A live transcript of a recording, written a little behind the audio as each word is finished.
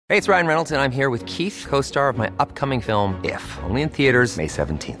Hey, it's Ryan Reynolds, and I'm here with Keith, co-star of my upcoming film, If, only in theaters May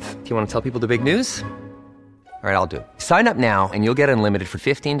 17th. Do you want to tell people the big news? All right, I'll do it. Sign up now and you'll get unlimited for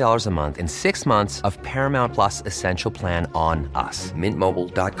 $15 a month and 6 months of Paramount Plus Essential Plan on us.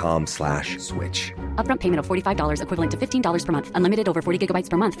 MintMobile.com/switch. Upfront payment of $45 equivalent to $15 per month. Unlimited over 40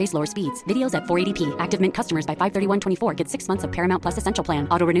 gigabytes per month. Face lower speeds. Videos at 480p. Active Mint customers by 531.24 get 6 months of Paramount Plus Essential Plan.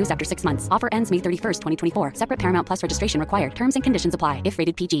 Auto renews after 6 months. Offer ends May 31st, 2024. Separate Paramount Plus registration required. Terms and conditions apply if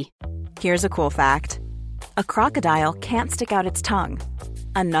rated PG. Here's a cool fact. A crocodile can't stick out its tongue.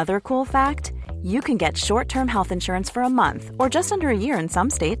 Another cool fact, you can get short-term health insurance for a month or just under a year in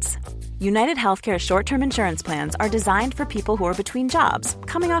some states. United Healthcare short-term insurance plans are designed for people who are between jobs,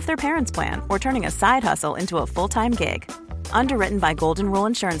 coming off their parents' plan, or turning a side hustle into a full-time gig. Underwritten by Golden Rule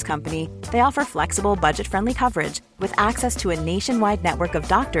Insurance Company, they offer flexible, budget-friendly coverage with access to a nationwide network of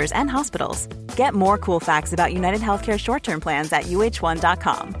doctors and hospitals. Get more cool facts about United Healthcare short-term plans at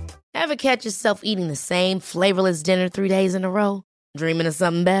uh1.com. Ever catch yourself eating the same flavorless dinner 3 days in a row? Dreaming of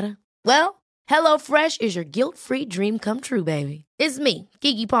something better? Well, HelloFresh is your guilt-free dream come true, baby. It's me,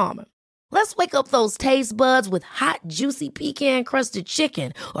 Keke Palmer. Let's wake up those taste buds with hot, juicy pecan-crusted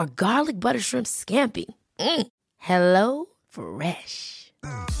chicken or garlic butter shrimp scampi. HelloFresh.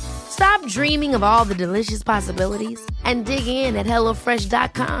 Stop dreaming of all the delicious possibilities and dig in at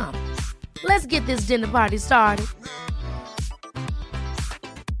HelloFresh.com. Let's get this dinner party started.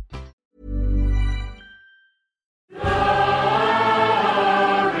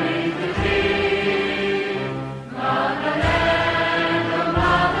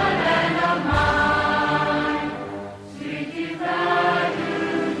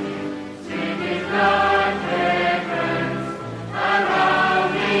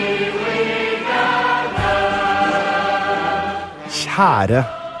 Kjære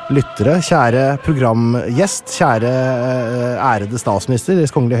lyttere, kjære programgjest, kjære ærede statsminister,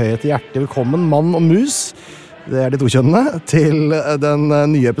 Deres Kongelige Høyhet, hjertelig velkommen, mann og mus, det de to kjønnene, til den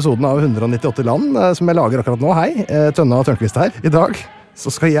nye episoden av 198 land, som jeg lager akkurat nå. Hei, Tønne og Tørnquist her. I dag så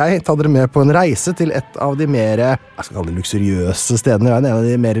skal jeg ta dere med på en reise til et av de mer, jeg skal kalle det luksuriøse stedene, en av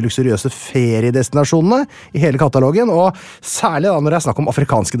de mer luksuriøse feriedestinasjonene i hele katalogen, og særlig da når jeg snakker om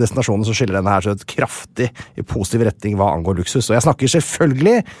afrikanske destinasjoner, så skiller denne her så et kraftig i positiv retning hva angår luksus. Og jeg snakker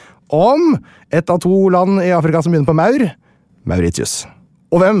selvfølgelig om et av 2 land i Afrika som begynner på Maur, Mauritius.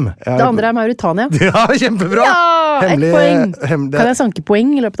 Og hvem? Det andre Mauritania. Ja, kjempebra! Ja, et poeng. Kan jeg sanke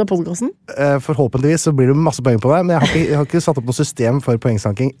poeng i løpet av podcasten? Forhåpentligvis så blir det masse poeng på deg, men jeg har ikke satt opp noe system for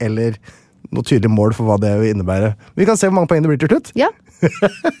poengsanking, eller noe tydelig mål for hva det innebærer. Vi kan se hvor mange poeng det blir til slutt. Ja.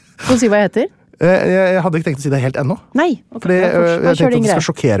 Skal du si hva jeg heter? Jeg hadde ikke tenkt å si det helt ennå. Nei, ok. Fordi jeg tenkte at du skal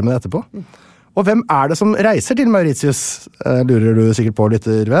sjokkere med det etterpå. Og hvem det som reiser til Mauritius, lurer du sikkert på,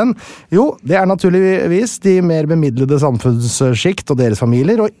 lyttervenn? Jo, det naturligvis de mer bemidlede samfunnsskikt og deres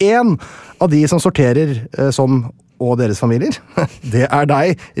familier, og en av de som sorterer som og deres familier, det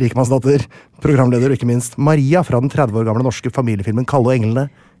deg, rikmannsdatter, programleder og ikke minst Maria fra den 30 år gamle norske familiefilmen Kalle og Englene,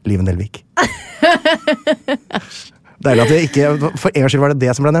 Liven Nelvik. Deilig at det ikke, for en gang skyld var det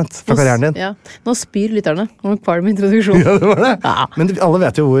som ble nevnt fra karrieren din. Ja, nå spyr lytterne om kvalm introduksjon. Ja, det var det. Ja. Men alle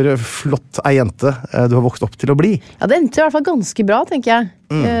vet jo hvor flott jente du har vokst opp til å bli. Ja, det endte i hvert fall ganske bra, tenker jeg.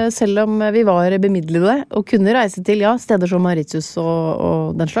 Selv om vi var bemidlede og kunne reise til steder som Mauritius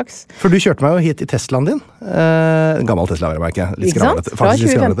og den slags. For du kjørte meg jo hit i Teslaen din. En gammel Tesla, var det ikke? Ikke sant? Fra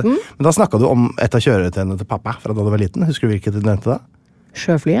 2015. Men da snakket du om et av kjøretøyene til pappa fra da du var liten. Husker du hvilket du nevnte da?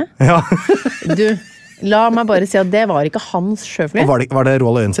 Sjøflyet? Ja. La meg bare si at det var ikke hans sjøfly. Og var det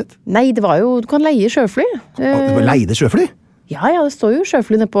Roald Øyen sitt? Nei, det var jo, du kan leie sjøfly. Du leide sjøfly? Ja, det står jo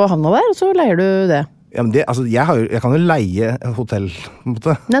sjøfly nede på havna der, og så leier du det. Ja, men jeg kan jo leie hotell, på en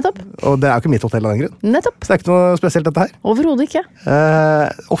måte. Nettopp. Og det jo ikke mitt hotell av den grunn. Nettopp. Så det ikke noe spesielt dette her. Overhodet ikke.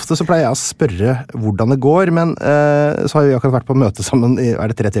 Ofte så pleier jeg å spørre hvordan det går, men så har vi akkurat vært på møte sammen i,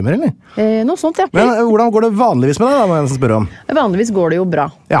 det 3 timer, eller? Noe sånt, ja. Men hvordan går det vanligvis med deg, da, må jeg nesten spørre om? Vanligvis går det jo bra.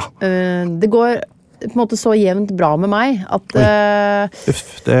 Ja. Det går på en måte så jevnt bra med meg at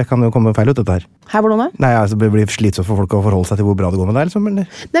det kan jo komme feil ut dette her. Her, hvordan da? Nei, det blir slitsomt for folk å forholde seg til hvor bra det går med deg, liksom, eller?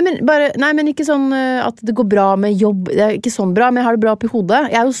 Nei, men ikke sånn at det går bra med jobb. Det ikke sånn bra, men jeg har det bra opp i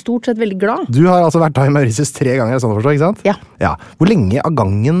hodet. Jeg jo stort sett veldig glad. Du har altså vært da i Mauritius 3 ganger, sånn å forstå, ikke sant? Ja. Hvor lenge av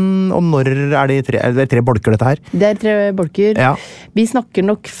gangen, og når det 3 bolker dette her? Det 3 bolker. Ja. Vi snakker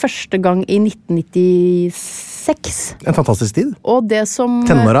nok første gang i 1996. En fantastisk tid. Og det som...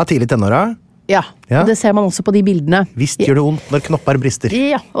 Tidlig tenåra? Ja, Ja. og det ser man også på de bildene. Visst gjør det vondt når knopper brister.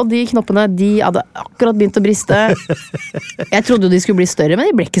 Ja, og de knoppene, de hadde akkurat begynt å briste. Jeg trodde jo de skulle bli større, men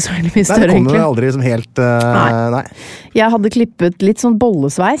de ble ikke så veldig mye Nei, større, det kommer egentlig. jo aldri som helt nei. Jeg hadde klippet litt sånn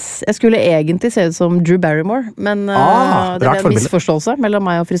bollesveis. Jeg skulle egentlig se ut som Drew Barrymore, men det rart ble en forbilde. misforståelse mellom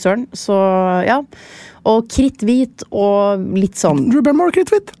meg og frisøren. Så ja, og kritthvit og litt sånn. Drew Barrymore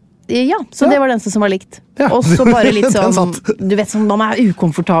kritthvitt. Ja, så det var det eneste som var likt. Ja. Og så bare litt Den sånn, satt. du vet sånn, man er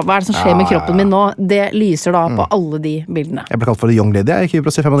ukomfortabel. Hva er det som skjer med kroppen min nå? Det lyser da på alle de bildene. Jeg ble kalt for The Young Lady, jeg gikk i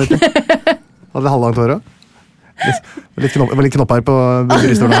Kypros i 95. Hadde halvlangt hår også. Litt knopper på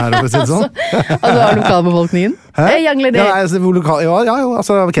brystordene her, for å si det sånn. Altså, er lokalbefolkningen? Hey, young lady! Ja, nei, altså, ja,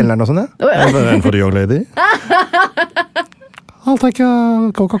 altså kelneren og sånn, ja. Å, ja. Jeg er for The Young Lady. I'll take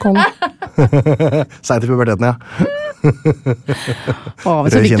Coca-Cola. Seg til puberteten, ja.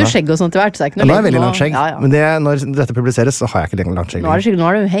 Så fikk du skjegg og sånt til hvert, så er ikke Nå noe er jeg veldig langt skjegg, Ja, ja. men når dette publiseres, så har jeg ikke lenger langt skjegg. Nå er det skjegg, nå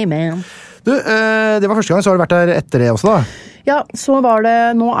er du, hey man. Du, det var første gang, så har du vært der etter det også, da? Ja, så var det,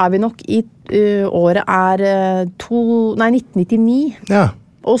 nå er vi nok i, året er 1999. Ja.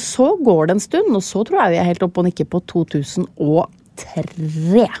 Og så går det en stund, og så tror jeg vi er helt oppe og nikker på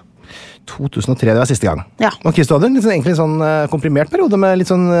 2003. 2003, det var siste gang. Ja. Og Kristo hadde egentlig en sånn komprimert periode med litt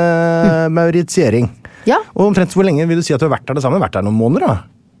sånn mauritsering. Ja, Og omtrent hvor lenge vil du si at du har vært der det samme? Vært der noen måneder, da?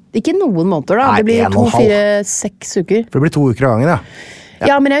 ikke noen måneder da, Nei, det blir 1,5. 2, 4, 6 uker. For det blir 2 uker av gangen, ja.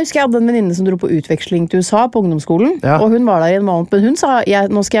 Ja, men jeg husker jeg hadde en venninne som dro på utveksling til USA på ungdomsskolen, Ja. og hun var der i en måned, men hun sa,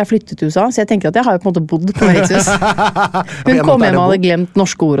 nå skal jeg flytte til USA, så jeg tenker at jeg har jo på en måte bodd på Mauritius. Hun En kom måte er hjem det og hadde bo. glemt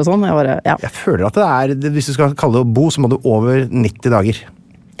norske ord og sånn. Jeg føler at hvis du skal kalle det å bo, så må du over 90 dager.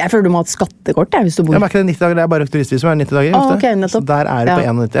 Jeg føler du må ha et skattekort hvis du bor. Ja, men er ikke det 90 dager? Det er bare turistvisum er 90 dager. ofte. Ok, nettopp. Så der er det på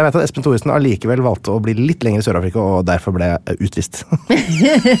Ja. 91. Jeg vet at Espen Thoresen allikevel valgte å bli litt lenger i Sør-Afrika, og derfor ble utvist.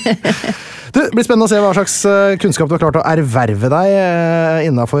 Det blir spennende å se hva slags kunnskap du har klart å erverve deg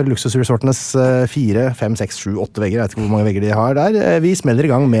innenfor luksusresortenes 4, 5, 6, 7, 8 vegger. Jeg vet ikke hvor mange vegger de har der. Vi smeller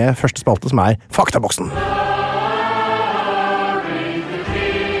i gang med første spalte, som er Faktaboksen.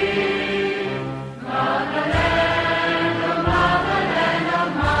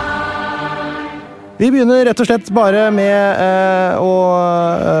 Vi begynner rett og slett bare med å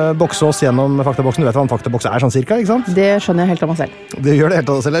bokse oss gjennom faktaboksen. Du vet hva en faktaboks er, sånn cirka, ikke sant? Det skjønner jeg helt av meg selv. Det gjør det helt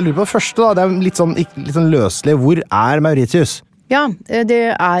av deg selv. Jeg lurer på det første, da. Det er litt sånn løselig. Hvor er Mauritius? Ja, det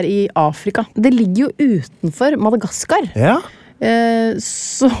er i Afrika. Det ligger jo utenfor Madagaskar. Ja,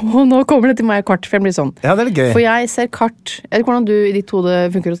 Så nå kommer det til meg kart, for jeg blir sånn. ja det er litt gøy. For jeg ser kart. Jeg vet ikke hvordan du i ditt hode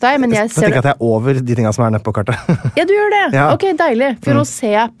funker hos deg, men jeg Jeg ser tenker at jeg er over de tingene som er nede på kartet. Ja, du gjør det! Ja. Ok, deilig. For nå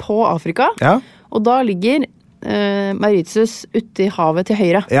ser jeg på Afrika, Ja. og da ligger Mauritius ute i havet til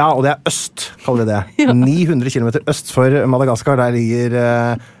høyre. Ja, og det er øst, kaller vi det. 900 km øst for Madagaskar. Der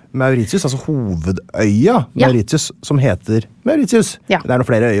ligger Mauritius, altså hovedøya Ja. Mauritius, som heter Mauritius. Ja. Det er noen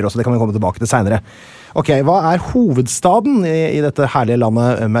flere øyer også, det kan vi komme tilbake til senere. Ok, hva er hovedstaden i dette herlige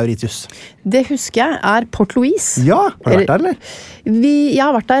landet Mauritius? Det husker jeg er Port Louise. Ja, har du vært der, eller? Jeg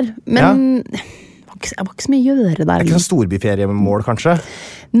har vært der, men det var ikke så mye å gjøre Det der. er ikke sånn storbyferiemål, kanskje?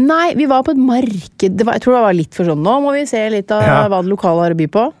 Nei, vi var på et marked. Jeg tror det var litt for sånn, nå må vi se litt av Ja. hva det lokale har å by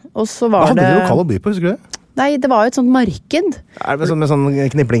på. Og så Hva var hadde det de lokale å by på, husker du det? Nei, det var jo et sånt marked. Er det med sånn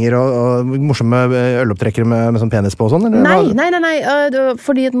kniplinger og morsomme ølopptrekkere med sånn penis på og sånn? Eller hva? Nei. Det var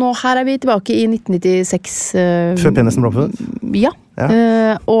fordi at nå her er vi tilbake i 1996. Før penisen ble oppfunnet? Ja.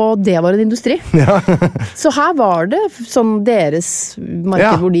 Og det var en industri. Så her var det sånn deres marked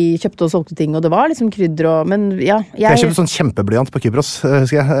Ja. hvor de kjøpte og solgte ting, og det var liksom krydder og Men ja, Jeg kjøpte sånn kjempeblyant på Kypros,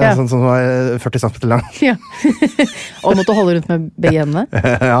 husker jeg. Ja. Sånn som var 40 cm lang. Ja. Og måtte holde rundt med begge hendene.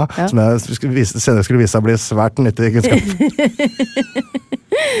 Ja, som jeg senere skulle vise seg å bli svært nyttig kunnskap.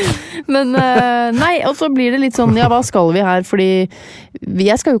 Men nei, og så blir det litt sånn, ja, hva skal vi her? Fordi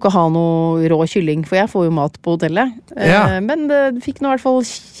jeg skal jo ikke ha noe rå kylling, for jeg får jo mat på hotellet. Ja. Men det fikk nå i hvert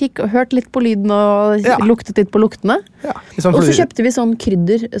fall hørt litt på lyden og Ja. luktet litt på luktene. Ja, liksom Og så fordi- kjøpte vi sånn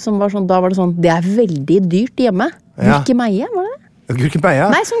krydder som var sånn, da var det sånn, det er veldig dyrt hjemme. Ja. Gurkemeie, var det det? Gurkemeie?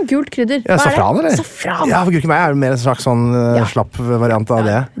 Nei, sånn gult krydder. Ja, Hva er det? safran, eller? Safran. Ja, for gurkemeie er jo mer en slags sånn Ja. slapp variant av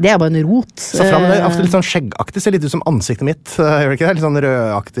det. Det er bare en rot. Safran det er ofte litt sånn skjeggaktig, ser litt ut som ansiktet mitt, gjør det ikke det? Litt sånn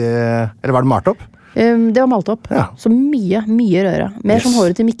rødaktig, eller var det malt opp? Det var malt opp. Ja. Så mye rødere. Mer Yes. som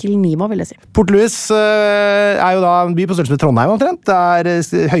håret til Mikkel Nima, vil jeg si. Port Louis er jo da en by på størrelse med Trondheim omtrent. Det er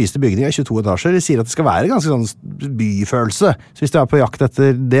høyeste bygning av 22 etasjer. De sier at det skal være ganske sånn byfølelse. Så hvis du er på jakt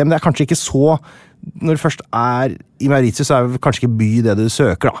etter det, men det er kanskje ikke så. Når du først er i Mauritius, så er jo kanskje ikke by det du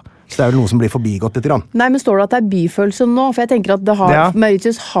søker, da. Så det er vel noe som blir forbigått litt grann. Nei, men står det at det er byfølelse nå? For jeg tenker at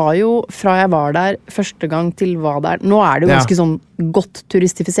Mauritius har jo, fra jeg var der første gang til hva der, nå er det jo ganske sånn godt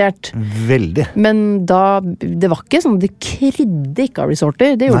turistifisert. Veldig. Men det var ikke sånn, det krydde ikke av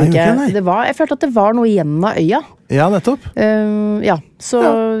resorter, det gjorde det ikke. Jeg følte at det var noe igjen av øya. Ja, nettopp.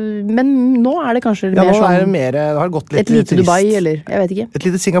 Men nå er det kanskje mer sånn... Ja, nå det har gått litt et lite Dubai, eller jeg vet ikke. Et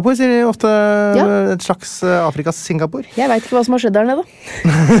lite Singapore, sier de ofte. Et slags Afrikas Singapore. Jeg vet ikke hva som har skjedd der nede.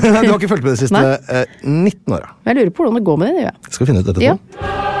 Du har ikke fulgt med de siste 19 åra. Jeg lurer på hvordan det går med det. Skal vi finne ut etterpå? Ja.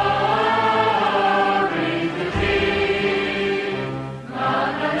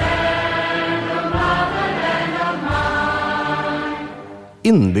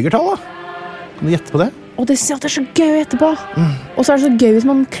 Innbyggertallet. Kan du gjette på det? Det er så gøy å gjette på. Og så er det så gøy hvis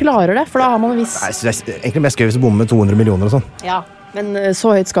man klarer det, for da har man en viss... Nei, det er egentlig mest gøy hvis du bommer med 200 millioner og sånn. Ja, men så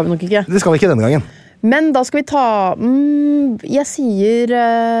høyt skal vi nok ikke. Det skal vi ikke denne gangen. Men da skal vi ta... jeg sier...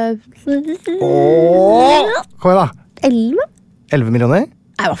 Kom igjen da. 11? 11 millioner?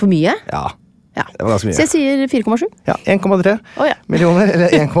 Det var for mye. Ja. Det var ganske mye. Så jeg sier 4,7. Ja, 1,3 millioner,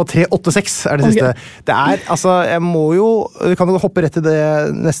 eller 1,386 er det siste. Det er, altså, vi kan jo hoppe rett til det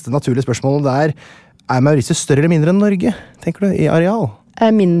neste naturlige spørsmålet der. Er Mauritius større eller mindre enn Norge, tenker du, i areal?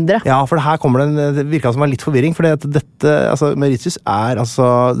 Mindre. Ja, for her kommer det virket som var litt forvirring, for Mauritius er,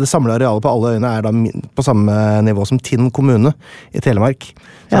 det samlede arealet på alle øyene er da på samme nivå som Tinn kommune i Telemark.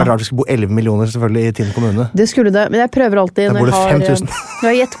 Så det er rart vi skal bo 11 millioner selvfølgelig i Tinn kommune. Det skulle det, men jeg prøver alltid når jeg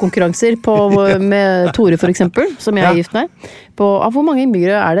har gjettekonkurranser med Tore for eksempel, som jeg er gift med. Hvor mange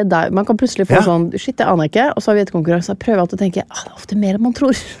innbyggere er det der? Man kan plutselig få sånn, shit, det aner jeg ikke, og så har vi gjettekonkurranse, og prøver alltid å tenke, det er ofte mer enn man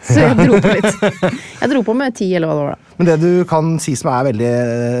tror. Så jeg dro på litt. Jeg dro på med 10 eller hva det var da. Men det du kan si som er veldig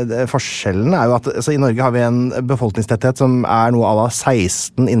forskjellen, er jo at i Norge har vi en befolkningstetthet som er noe av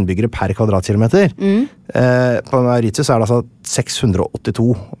 16 innbyggere per kvadratkilometer. På Mauritius er det 682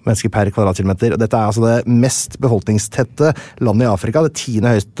 mennesker per kvadratkilometer. Dette er det mest befolkningstette landet i Afrika, det 10.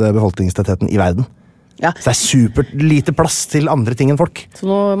 høyeste befolkningstettheten i verden. Ja. Så det er super lite plass til andre ting enn folk. Så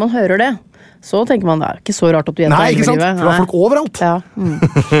når man hører det, så tenker man det er ikke så rart at du gjentar hele livet. Nei, ikke sant? For det var folk overalt. Ja.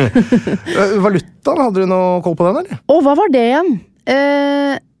 Valutaen, hadde du noe koll på den, eller? Hva var det igjen?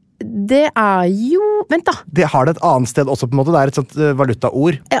 Det er jo... Vent da. Det har det et annet sted også, på en måte. Det er et sånt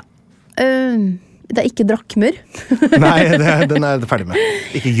valutaord. Ja. Det er ikke drakmer. Nei, den er det ferdig med.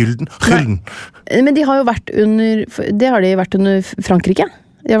 Ikke gylden. Men de har jo vært under Frankrike.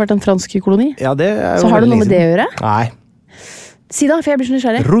 De har vært en fransk koloni. Ja, det er jo så har det noe med det å gjøre? Nei. Si da, for jeg blir så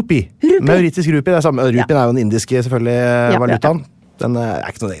nysgjerrig. Rupi. Mauritisk rupi. Rupien er jo den indiske selvfølgelig valutaen. Den er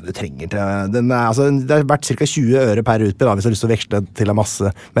ikke noe du trenger til. Det er verdt ca. 20 øre per rupi hvis du har lyst til å veksle til en masse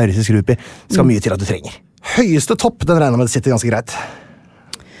mauritisk rupi. Det skal mye til at du trenger. Høyeste topp, den regner med det sitter ganske greit.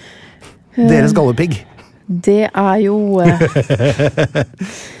 Deres gallepigg. Det er jo...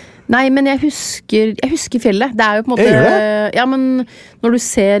 Nei, men jeg husker fjellet. Det er jo på en måte... Ja, men når du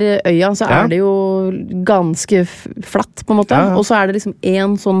ser øya, så er det jo ganske flatt, på en måte. Og så er det liksom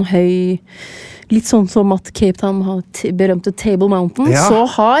en sånn høy... Litt sånn som at Cape Town har berømte Table Mountain. Så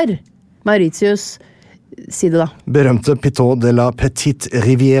har Mauritius... Si det da. Berømte Pitot de la Petite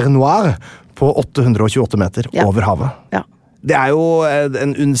Rivière Noire på 828 meter over havet. Ja. Det er jo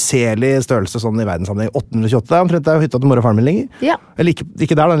en unnselig størrelse sånn i verdenssammenheng. 828, omtrent det er jo hytta til mor og faren min ligger. Ja. Eller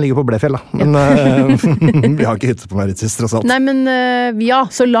ikke der, den ligger på Blefjell da. Men vi har ikke hytte på Mauritius, tross alt. Nei, men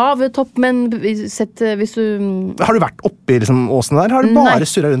så lav topp, men sett hvis du... Har du vært oppe i liksom, åsen der? Har du bare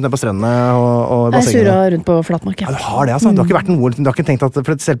surret rundt der på strendene og bassengene? Jeg surret rundt på flatmark, ja. Du har det, altså. Du har ikke vært noe, du har ikke tenkt at,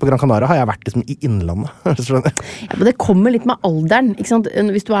 for selv på Gran Canaria har jeg vært liksom, i innlandet. Ja, men det kommer litt med alderen, ikke sant?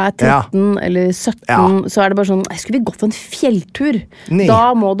 Hvis du er 13 eller 17, så er det bare sånn, skulle vi gått på en fjelltur?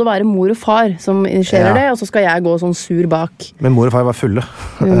 Da må det være mor og far som initierer det, og så skal jeg gå sånn sur bak. Men mor og far var fulle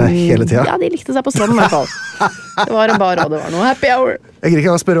hele tiden? Ja, de likte seg på stranden i hvert fall. Det var en bar, og det var noe happy hour. Jeg greier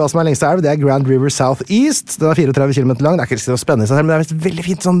ikke å spørre hva som er lengste elv. Det er Grand River South East. Den er 34 km lang. Det er ikke så spennende, men det er veldig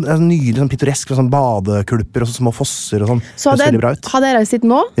fint, sånn nydelig, sånn pittoresk, sånn badekulper og så små fosser og sånn. Så hadde jeg reist dit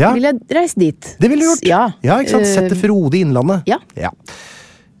nå, ville jeg reist dit. Det ville du gjort. Ja, ikke sant? Sett det frodig i innlandet. Ja.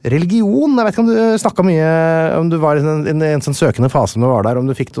 Religion, jeg vet ikke om du snakket mye om du var i en sånn søkende fase når du var der, om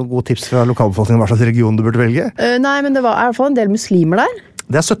du fikk noen gode tips fra lokalbefolkningen hva slags religion du burde velge? Nei, men det var i hvert fall en del muslimer der.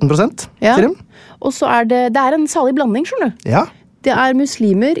 Det er 17%, sier de. Og så er det er en salig blanding, skjønner du. Ja. Det er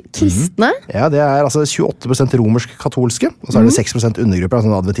muslimer, kristne. Ja, det er altså 28% romersk-katolske, og så er det 6% undergrupper,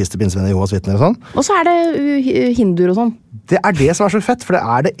 sånn adventister, pinsevenner, Jehovas vitner og sånn. Og så er det hinduer og sånn. Det er det som er så fett, for det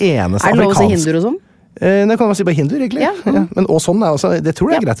er det eneste afrikanske... Er det lov å si hinduer og sånn? Det kan man si bare hinduer, egentlig. Men og sånn er også, det tror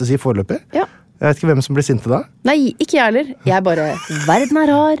jeg er greit å si foreløpig. Ja. Jeg vet ikke hvem som blir sinte da. Nei, ikke jeg heller. Jeg bare, verden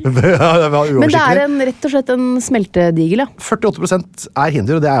er rar. Men det er rett og slett en smeltedigel, ja. 48% er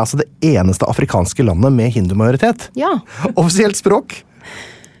hinduer, og det er altså det eneste afrikanske landet med hindumajoritet. Ja. Offisielt språk.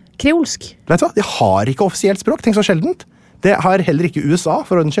 Kreolsk. Vet du hva? De har ikke offisielt språk, tenk så sjeldent. Det har heller ikke USA,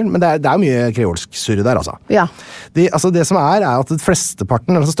 for ordens skyld, men det er mye kreolsk surre der, altså. Ja. Det som er at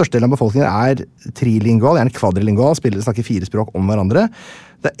flesteparten, altså størstedelen av befolkningen er trilingual, gjerne kvadrilingual, snakker 4 språk om hverandre.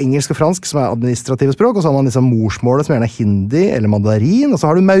 Det er engelsk og fransk som er administrative språk, og så har man liksom morsmålet som gjerne er hindi eller mandarin, og så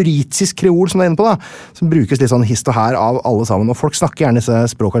har du mauritisk kreol som du er inne på da, som brukes litt sånn hist og her av alle sammen, og folk snakker gjerne disse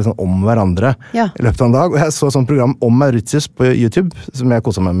språkene liksom om hverandre i løpet av en dag, og jeg så et sånt program om Mauritius på YouTube, som jeg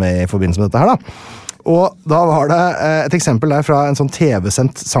koset meg med i forbindelse med dette her da. Og da var det et eksempel der fra en sånn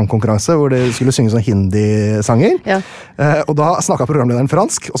TV-sendt sangkonkurranse hvor de skulle synge sånne hindi-sanger. Ja. Og da snakket programlederen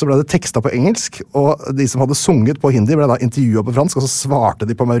fransk, og så ble det tekstet på engelsk, og de som hadde sunget på hindi ble da intervjuet på fransk, og så svarte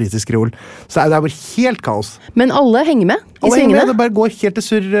de på mauritisk kreol. Så det er bare helt kaos. Men alle henger med i alle svingene? Henger med, det bare går helt til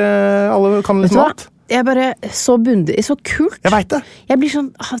surr, alle kan liksom alt. Jeg bare, så bundig, så kult. Jeg vet det. Jeg blir sånn,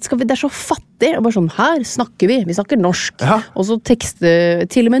 det er så fattig, og bare sånn, her snakker vi snakker norsk. Ja. Og så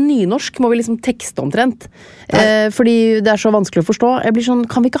til og med nynorsk må vi liksom tekste omtrent. Fordi det er så vanskelig å forstå. Jeg blir sånn,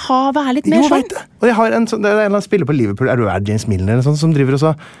 kan vi ikke være litt mer sånn? Jo, vet det. Og jeg har det er en eller annen spiller på Liverpool, James Milner, eller sånn, som driver og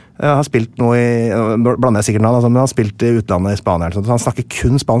så, har spilt noe blander jeg sikkert nå, men han har spilt i utlandet i Spania, eller sånt, så han snakker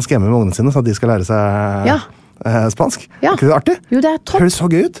kun spansk hjemme med ungene sine, så at de skal lære seg spansk. Ja. Er ikke det artig? Jo, det er topp. Høres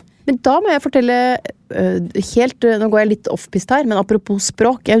så gøy ut. Men da må jeg fortelle nå går jeg litt off-pist her, men apropos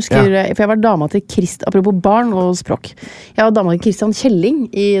språk, jeg husker, for jeg var dama til apropos barn og språk, jeg var dama til Christian Kjelling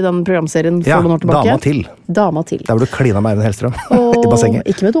i den programserien for noen år tilbake. Dama til. Der hvor du klina med Eivind Hellstrøm i bassenget.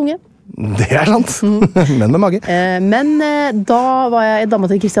 Ikke med tunge. Det er sant, men med mage. Men da var jeg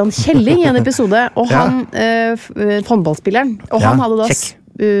dama til Christian Kjelling i en episode, og han, håndballspilleren, og han hadde da... Kjekk.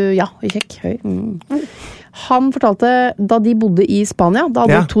 Kjekk, høy. Han fortalte, da de bodde i Spania, da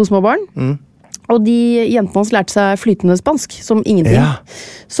hadde de 2 små barn, og de jentene hans lærte seg flytende spansk, som ingenting.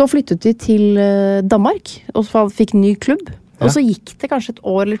 Så flyttet de til Danmark, og fikk ny klubb, og så gikk det kanskje et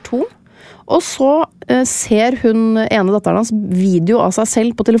år eller 2, og så ser hun ene datteren hans video av seg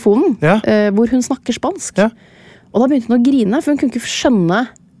selv på telefonen, hvor hun snakker spansk. Og da begynte hun å grine, for hun kunne ikke skjønne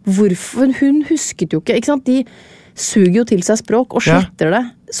hvorfor. Hun husket jo ikke sant? De suger jo til seg språk og sletter det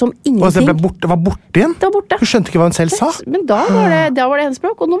som ingenting. Og det var borte igjen? Det var borte. Du skjønte ikke hva hun selv sa? Men da var det en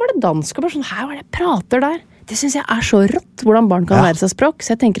språk, og nå var det dansk, og bare sånn, her var det prater der. Det synes jeg er så rått, hvordan barn kan lære seg språk,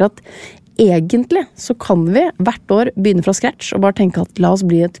 så jeg tenker at egentlig så kan vi hvert år begynne fra scratch, og bare tenke at la oss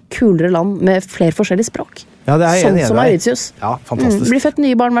bli et kulere land med flere forskjellige språk. Ja, det er sånn som Mauritius. Ja, fantastisk. Blir født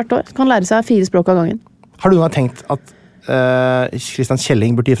nye barn hvert år, kan lære seg 4 språk av gangen. Har du noen tenkt at Christian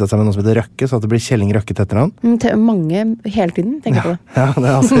Kjelling burde gifte seg med noen som heter Røkke, så at det blir Kjelling Røkke til etternavn? Mange hele tiden tenker på det. Ja,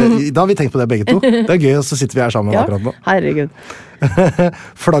 da har vi tenkt på det begge to. Det er gøy, og så sitter vi her sammen akkurat nå. Herregud.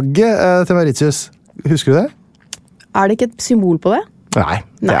 Flagget til Mauritius, husker du det? Er det ikke et symbol på det? Nei,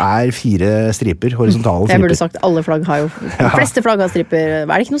 det er 4 striper, horisontale striper. Jeg burde sagt alle flagg har jo, de fleste flagg har striper.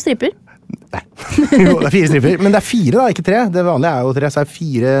 Er det ikke noen striper? Nei, jo, det er 4 striper, men det er 4 da, ikke 3. Det vanlige er jo 3, så er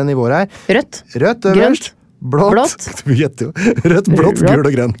 4 nivåer her. Rødt, grønt, blått. Du gjetter jo. Rødt, blått, gul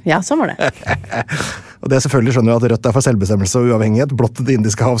og grønn. Ja, sånn var det. Og det selvfølgelig skjønner du at rødt er for selvbestemmelse og uavhengighet, blått det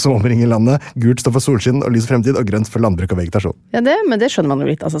indiske hav som omringer landet, gult står for solskinn og lys fremtid, og grønt for landbruk og vegetasjon. Ja, men det skjønner man jo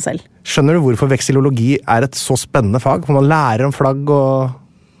litt av seg selv. Skjønner du hvorfor veksilologi er et så spennende fag? For man lærer om flagg og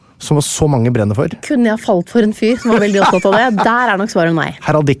som så mange brenner for. Kunne jeg falt for en fyr som var veldig opptatt av det? Der er nok svaret nei.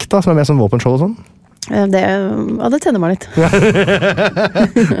 Heraldikta, som er med som våpenskjold og sånn? Det tenner meg litt.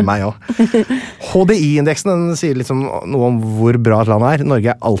 Meg også. HDI-indeksen den sier liksom noe om hvor bra et land er. Norge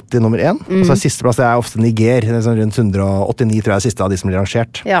er alltid nummer 1. Og så er sisteplass det er ofte Niger. Det er sånn rundt 189 tror jeg er siste av de som blir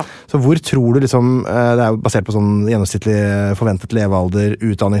rangert. Ja. Så hvor tror du liksom, det er jo basert på sånn gjennomsnittlig forventet levealder,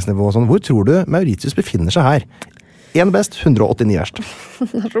 utdanningsnivå og sånn, hvor tror du Mauritius befinner seg her? 1 best, 189 verst.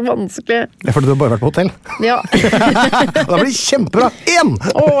 Det er så vanskelig. Det er fordi du har bare vært på hotell. Ja. Og da blir det kjempebra. 1!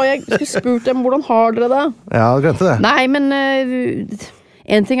 Jeg skulle spurt dem, hvordan har dere det? Ja, du glemte det. Nei, men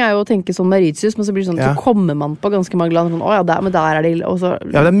en ting er jo å tenke sånn Mauritius, men så blir det sånn, så kommer man på ganske mange land, sånn, men der er det ille. Ja,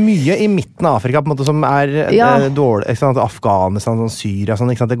 det er mye i midten av Afrika på en måte som er dårlig, ikke sant? Afghanistan, sånn, Syria,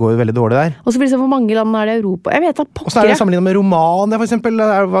 sånn, ikke sant? Det går jo veldig dårlig der. Og så blir det sånn, hvor mange land er det i Europa? Jeg vet da, pokker. Og så er det sammenlignet med Romania, for eksempel.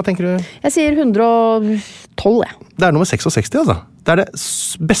 Hva tenker du? Jeg sier 112, jeg. Det er nummer 66, altså. Det er det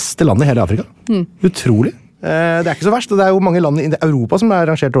beste landet i hele Afrika. Utrolig. Det er ikke så verst, og det er jo mange land i Europa som er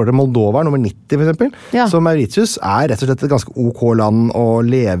rangert dårligere. Moldova er nummer 90, for eksempel. Ja. Så Mauritius er rett og slett et ganske ok land å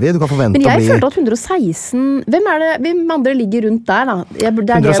leve i. Du kan forvente å bli... Men jeg følte at 116... Hvem andre ligger rundt der, da?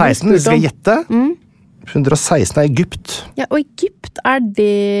 116, hvis vi skal gjette? 116 er Egypt. Ja, og Egypt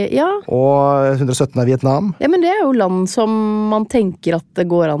det, ja. Og 117 er Vietnam. Ja, men det er jo land som man tenker at det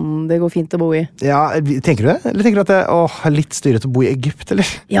går fint å bo i. Ja, tenker du det? Eller tenker du at det er litt styrete å bo i Egypt, eller?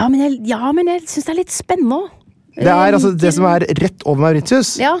 Ja, men jeg synes det er litt spennende også. Det er altså det som er rett over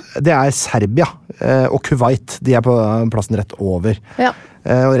Mauritius, det er Serbia og Kuwait. De er på plassen rett over. Ja.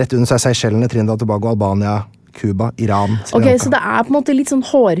 Og rett under seg Seychellene, Trinidad, Tobago, Albania, Cuba, Iran, Sri Lanka. Ok, så det er på en måte litt sånn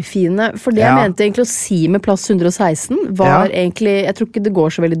hårfine, for det jeg mente egentlig å si med plass 116 var egentlig, jeg tror ikke det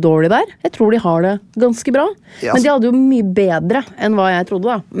går så veldig dårlig der. Jeg tror de har det ganske bra. Ja, men de hadde jo mye bedre enn hva jeg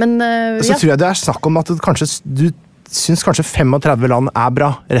trodde da. Men så tror jeg det er snakk om at du syns kanskje 35 land er bra.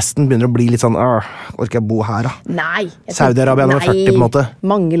 Resten begynner å bli litt sånn orker jeg bo her da? Nei. Saudi-Arabia nummer 40 på en måte.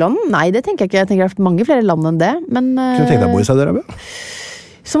 Mange land? Nei, det tenker jeg ikke. Jeg tenker det er mange flere land enn det. Men, kunne du tenke deg å bo i Saudi-Arabia?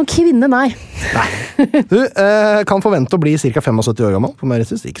 Som kvinne, nei. Du kan forvente å bli ca. 75 år gammel på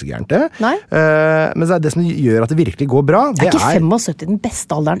Mauritius. Ikke så gærent det. Nei. Men det som gjør at det virkelig går bra, det er ikke 75 den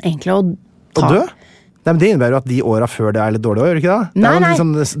beste alderen egentlig å ta? Å dø? Nei, men det innebærer jo at de årene før det er litt dårlig år, gjør det ikke det? Nei.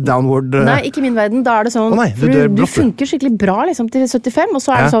 Liksom downward... Nei, ikke i min verden. Da er det sånn, du funker skikkelig bra liksom, til 75, og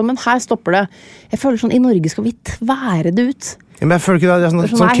så er det sånn, men her stopper det. Jeg føler sånn, i Norge skal vi tvære det ut. Ja, men jeg føler ikke det.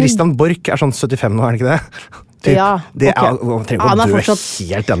 Sånn Christian Borch er sånn 75 nå, er det ikke det? Typ. Ja, okay. Han trenger ikke å dø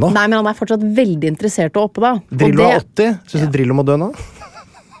helt ennå. Nei, men han er fortsatt veldig interessert og oppe da. Drillo er 80. Synes du Drillo må dø nå?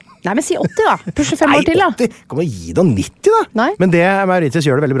 Nei, men si 80 da. Pushe 5 år til da. 80. Kan man gi det 90 da? Nei. Men det Mauritius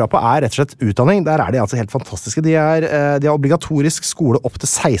gjør det veldig bra på er rett og slett utdanning. Der er de altså helt fantastiske. De har obligatorisk skole opp til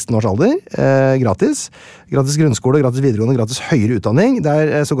 16 års alder. Gratis. Gratis grunnskole, gratis videregående, gratis høyere utdanning. Det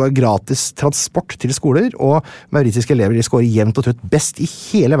er sågar gratis transport til skoler. Og mauritiske elever de scorer jevnt og trutt best i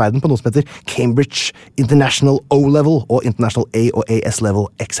hele verden på noe som heter Cambridge International O-Level og International A og AS-Level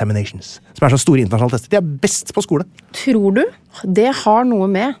Examinations. Som er så store internasjonale tester. De er best på skole. Tror du det har noe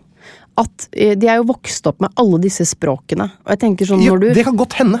med at de er jo vokst opp med alle disse språkene. Og jeg tenker sånn når du... det kan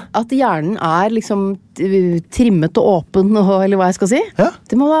godt hende. At hjernen er liksom trimmet og åpen, eller hva jeg skal si. Ja.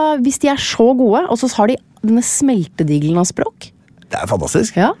 Det må da, hvis de er så gode, og så har de denne smeltedigelen av språk. Det er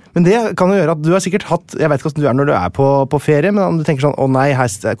fantastisk. Ja. Men det kan jo gjøre at du har sikkert hatt, jeg vet ikke hvordan du er når du er på ferie, men om du tenker sånn, å nei,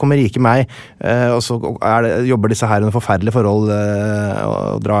 her kommer rike meg, og så jobber disse her under forferdelige forhold,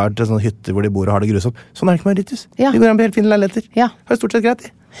 og drar til sånne hytter hvor de bor og har det grusomt. Sånn er det ikke Mauritius. Ja. De går an på helt fine leiligheter. Ja. Har det stort sett greit.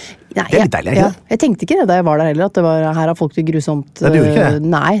 Nei, det er litt deilig, ikke det? Jeg tenkte ikke det da jeg var der heller, at det var, her har folk det grusomt. Nei, det gjorde ikke det.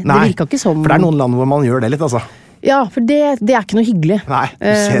 Nei, det virka ikke sånn. For det er noen land hvor man gjør det litt, altså. Ja, for det er ikke noe hyggelig. Nei, du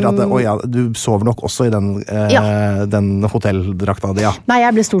ser at du sover nok også i den hotelldrakta di, ja. Nei,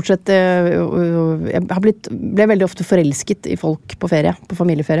 jeg ble stort sett ble veldig ofte forelsket i folk på ferie, på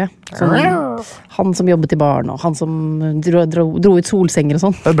familieferie. Sånn, han som jobbet i baren, og han som dro ut solsenger og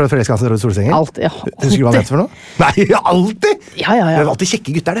sånn. Ble du forelsket han som dro ut solsenger? Alt, ja. Husker du hva han heter for noe? Nei, alltid! Ja. Det er alltid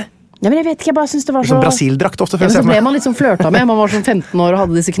kjekke gutter, det. Ja, men jeg vet ikke, jeg bare synes det var så... Sånn Brasil-drakt ofte. Ja, men så ble man litt sånn flørta med. Man var sånn 15 år og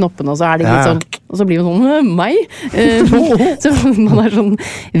hadde disse knoppene, og så er det litt sånn... Og så blir man sånn, meg? Så man er sånn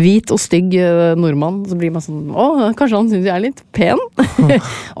hvit og stygg nordmann, så blir man sånn, kanskje han synes jeg er litt pen?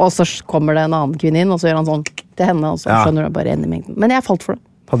 Og så kommer det en annen kvinne inn, og så gjør han sånn til henne, og så skjønner du bare en i mengden. Men jeg falt for det.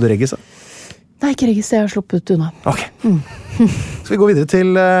 Hadde du reggis, da? Nei, ikke reggis, jeg har sluppet unna. Ok. Skal vi gå videre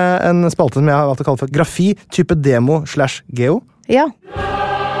til en spalte som jeg har valgt å kalle for Grafi, type demo/geo? Ja.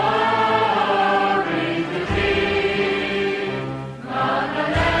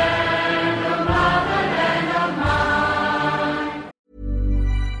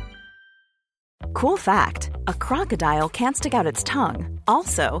 Cool fact, a crocodile can't stick out its tongue.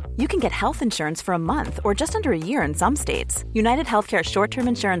 Also, you can get health insurance for a month or just under a year in some states. United Healthcare short-term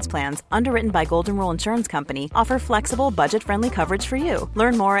insurance plans, underwritten by Golden Rule Insurance Company, offer flexible, budget-friendly coverage for you.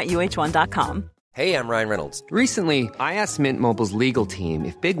 Learn more at uh1.com. Hey, I'm Ryan Reynolds. Recently, I asked Mint Mobile's legal team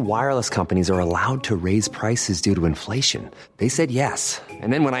if big wireless companies are allowed to raise prices due to inflation. They said yes.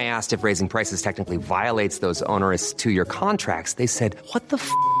 And then when I asked if raising prices technically violates those onerous two-year contracts, they said, what the f***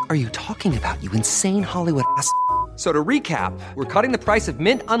 are you talking about, you insane Hollywood ass? So to recap, we're cutting the price of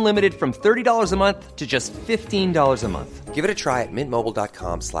Mint Unlimited from $30 a month to just $15 a month. Give it a try at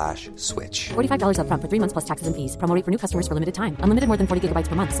mintmobile.com/switch. $45 up front for 3 months plus taxes and fees. Promo rate for new customers for limited time. Unlimited more than 40 gigabytes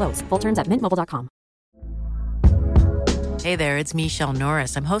per month. Slows full terms at mintmobile.com. Hey there, it's Michelle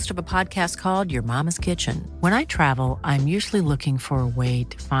Norris. I'm host of a podcast called Your Mama's Kitchen. When I travel, I'm usually looking for a way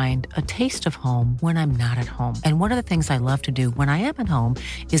to find a taste of home when I'm not at home. And one of the things I love to do when I am at home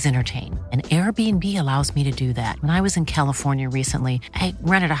is entertain. And Airbnb allows me to do that. When I was in California recently, I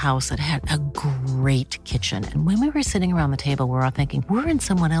rented a house that had a great kitchen. And when we were sitting around the table, we were all thinking, we're in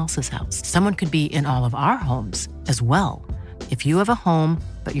someone else's house. Someone could be in all of our homes as well. If you have a home,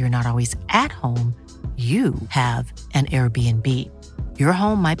 but you're not always at home, you have an Airbnb. Your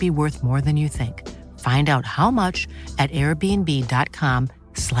home might be worth more than you think. Find out how much at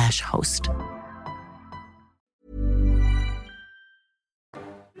airbnb.com/host.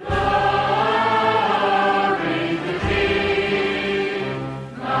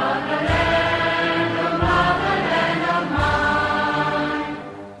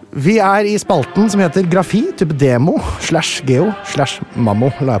 Vi I spalten som heter Grafi, type demo, /geo,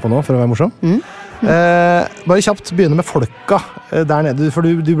 /mammo, la jeg på nå for å være morsom. Bare kjapt begynne med folka der nede, for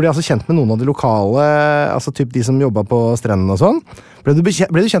du ble altså kjent med noen av de lokale, altså typ de som jobbet på strendene og sånn. Ble du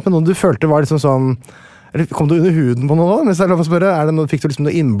kjent med noen du følte var liksom sånn, eller kom du under huden på noe da, hvis jeg lov å spørre? Fikk du liksom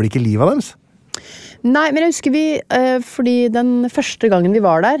noe innblikk I livet av deres? Nei, men jeg husker fordi den første gangen vi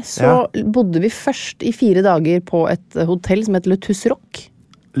var der, så bodde vi først I 4 dager på et hotell som heter Le Tusse Rock.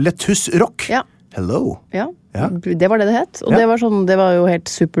 Le Tusse Rock? Ja. Hello. Ja, det var det het. Og det var jo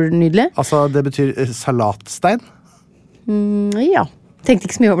helt supernydelig. Altså, det betyr salatstein? Ja. Tenkte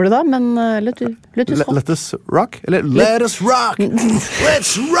ikke så mye over det da, men let us rock? Eller let us rock!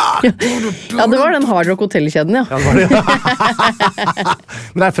 Let's rock! Ja, det var den Hard Rock hotellkjeden, ja. Ja, det var det.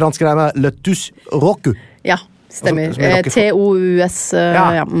 Men det fransk greie let us rock. Ja, stemmer. T-O-U-S.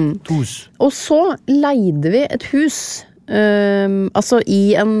 Ja. Og så leide vi et hus altså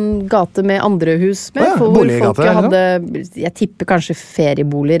I en gate med andre hus med, hvor folk hadde, jeg tipper kanskje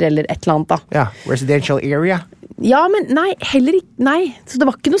ferieboliger eller et eller annet da. Ja, residential area. Ja, men nei, heller ikke, nei. Så det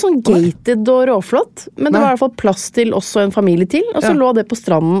var ikke noe sånn gated og råflott, men det var I hvert fall plass til også en familie til, og så lå det på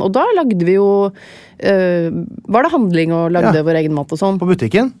stranden, og da lagde vi jo, var det handling og lagde vår egen mat og sånn. På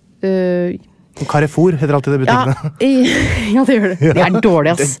butikken? Carrefour heter alltid det butikkene. Ja, det gjør det. Det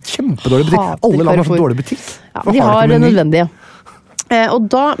dårlig, ass. Det kjempedårlig butikk. Alle land har så dårlig butikk. Ja, de har det nødvendige.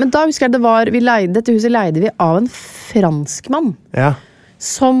 Men da husker jeg dette huset leide vi av en franskmann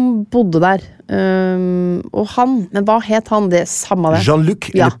som bodde der. Og han, men hva het han det samme det? Jean-Luc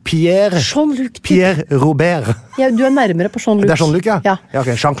eller Pierre? Jean-Luc. Pierre Robert. Ja, du nærmere på Jean-Luc. Det Jean-Luc, ja? Ja, ok,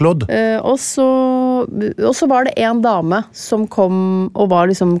 Jean-Claude. Og så var det en dame som kom og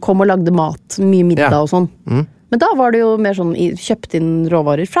lagde mat, mye middag og sånn. Men da var det jo mer sånn, kjøpt inn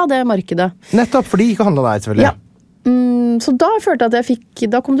råvarer fra det markedet. Nettopp, for de gikk og handlet der, selvfølgelig. Ja. Så da følte jeg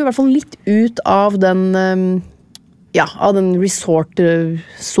at da kom du I hvert fall litt ut av den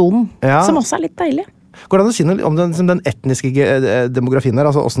resort-zonen, som også litt deilig. Går det an å si noe om den etniske demografien der,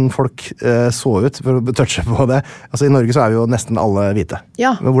 altså hvordan folk så ut, for å touche på det? Altså I Norge så vi jo nesten alle hvite.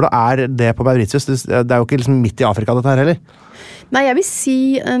 Ja. Men hvordan det på Mauritius? Det jo ikke liksom midt I Afrika dette her heller? Nei, jeg vil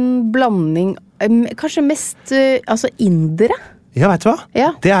si en blanding, kanskje mest indere. Ja, vet du hva?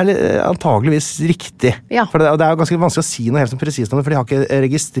 Ja. Det antageligvis riktig. Ja. For det jo ganske vanskelig å si noe helt presist om det, for de har ikke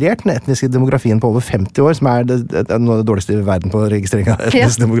registrert den etniske demografien på over 50 år, som noe av det dårligste I verden på registrering av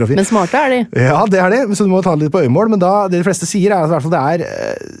etnisk demografi. Men smarte de. Ja, det de, så du må ta det litt på øyemål, men da, det de fleste sier at I hvert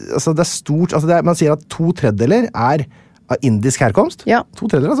fall det stort, man sier at 2/3 av indisk herkomst. Ja.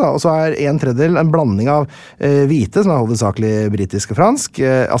 2/3, altså. Og så 1/3 en blanding av hvite, som hovedsakelig britisk og fransk,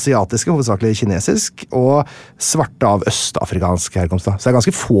 asiatiske, hovedsakelig kinesisk, og svarte av østafrikansk herkomst. Da. Så det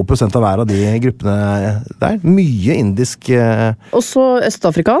ganske få prosent av hver av de gruppene der. Mye indisk. Også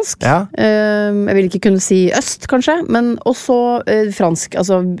østafrikansk. Ja. Jeg vil ikke kunne si øst, kanskje, men også fransk,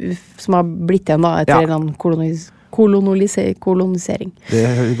 altså, som har blitt igjen da, etter en kolonisering.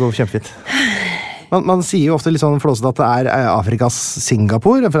 Det går kjempefint. Man sier jo ofte litt sånn flåset at det Afrikas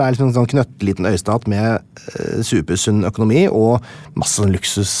Singapore, for det liksom en sånn knøtteliten øystat med supersunn økonomi og masse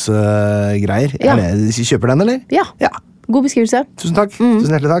luksusgreier. Kjøper den, eller? Ja. God beskrivelse. Tusen takk.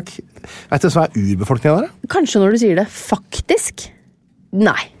 Tusen hjertelig takk. Vet du hva urbefolkningen der? Kanskje når du sier det. Faktisk?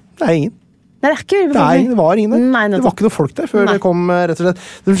 Nei. Det ingen. Nei, det ikke urbefolkning. Nei, det var ingen der. Nei, det var ikke noen folk der før det kom, rett og slett.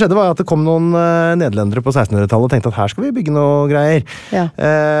 Det som skjedde var at det kom noen nederlendere på 1600-tallet og tenkte at her skal vi bygge noe greier. Ja.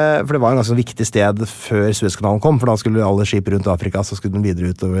 For det var en ganske viktig sted før Suezkanalen kom, for da skulle alle skip rundt Afrika, så skulle de videre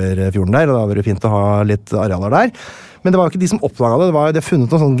utover fjorden der, og da var det fint å ha litt arealer der. Men det var jo ikke de som oppdaget det. De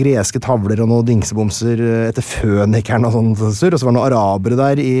funnet noen sånne greske tavler og noen dingsebomser etter fønikeren og sånn surr, og så var det noen arabere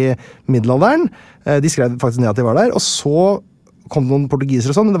der I middelalderen. De skrev faktisk ned at de var der, og så kom det noen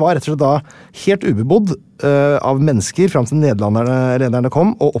portugiser og sånn, men det var rett og slett da helt ubebodd av mennesker frem til nederlenderne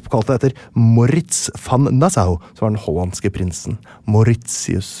kom og oppkalte etter Moritz van Nassau, som var den hollandske prinsen.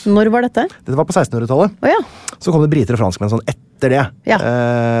 Mauritius. Når var dette? Dette var på 1600-tallet. Ja. Så kom det briter og franskmenn sånn etter det. Ja.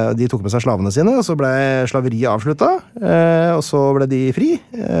 De tok med seg slavene sine, og så ble slaveriet avsluttet, og så ble de fri,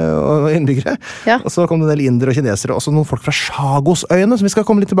 og innbyggere. Ja. Og så kom det en del indere og kinesere, og så noen folk fra Chagosøyene, som vi skal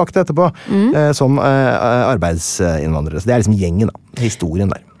komme litt tilbake til etterpå, som arbeidsinnvandrere. Så det liksom gjengen, da. Historien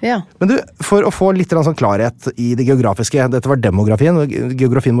der. Ja. Men du, for å få litt sånn klarhet I det geografiske, dette var demografien, og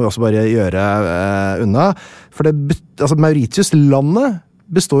geografien må vi også bare gjøre unna, for Mauritius-landet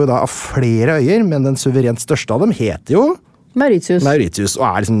består jo da av flere øyer, men den suverent største av dem heter jo Mauritius,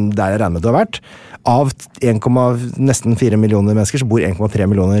 og liksom der jeg regner med det har vært. Av nesten 4 millioner mennesker, så bor 1,3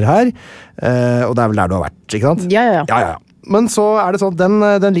 millioner her, og det vel der du har vært, ikke sant? Ja. Men så det sånn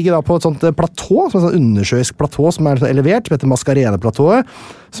at den ligger da på et sånt platå, som et sånt undersjøisk platå som sånn elevert, som heter Mascarene-platået,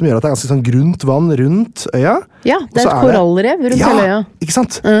 som gjør at det ganske sånn grunt vann rundt øya. Ja, det et korallrev rundt hele øya. Ikke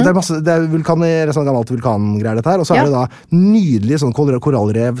sant? Det sånn gammelt vulkangreier dette her, og så det da nydelige sånn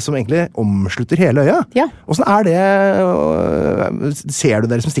korallrev som egentlig omslutter hele øya. Ja. Hvordan det? Ser du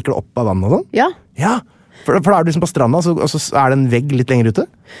det liksom stikker det opp av vannet og sånn? Ja. For da du liksom på stranda, og så det en vegg litt lenger ute?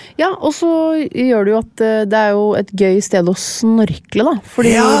 Ja, og så gjør det jo at det jo et gøy sted å snorkle, da.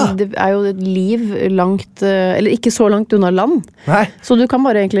 Fordi det jo et liv langt, eller ikke så langt unna land. Nei. Så du kan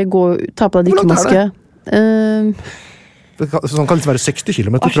bare egentlig ta på deg dykkermaske. Sånn kan liksom være 60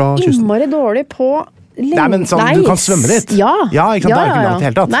 kilometer fra kysten. Innmari dårlig på Nei, men sånn, du kan svømme litt. Ja, ikke sant? Det ikke langt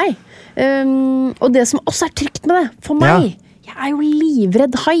i hele tatt. Nei. Og det som også trygt med det, for meg, jeg jo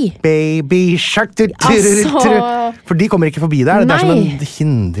livredd hai. Baby shark, for de kommer ikke forbi der. Det som en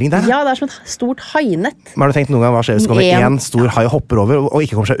hindring der. Ja, det som et stort hainett. Men har du tenkt noen gang hva skjer hvis det kommer en stor hai og hopper over og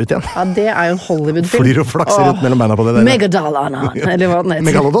ikke kommer seg ut igjen? Ja, det jo en Hollywood-film. Flyr og flakser ut mellom beina på det der. Megalodon, eller hva den heter.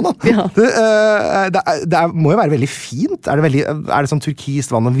 Megalodon, da. Det må jo være veldig fint. Det sånn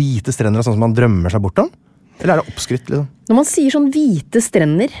turkist vann og hvite strender sånn som man drømmer seg bort om? Eller det oppskrytt, liksom? Når man sier sånn hvite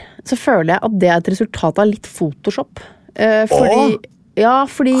strender, så føler jeg at det et resultat av litt Photoshop. Fordi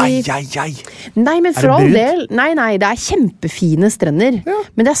Nei, men for all del. Nei, det kjempefine strender.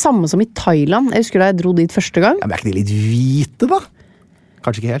 Men det samme som i Thailand. Jeg husker da jeg dro dit første gang. Ja, men ikke de litt hvite, da?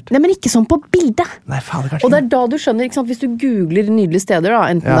 Kanskje ikke helt. Nei, men ikke sånn på bildet. Nei, fader, kanskje. Og det da du skjønner, ikke sant, hvis du googler nydelige steder, da,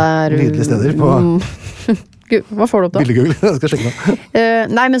 enten nydelige steder på Gud, hva får du opp da? Billedgoogle, jeg skal sjekke nå.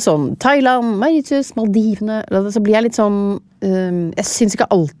 Nei, men sånn Thailand, Mauritius, Maldivene, så blir jeg litt sånn jeg synes ikke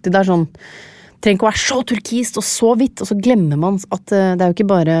alltid det sånn trenger ikke å være så turkist og så hvitt, og så glemmer man at det jo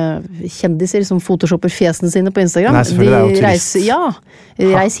ikke bare kjendiser som photoshopper fjesene sine på Instagram. Nei, selvfølgelig, det jo turist. De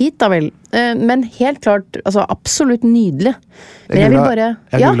reiser hit da vel. Men helt klart, altså absolutt nydelig. Men jeg vil bare...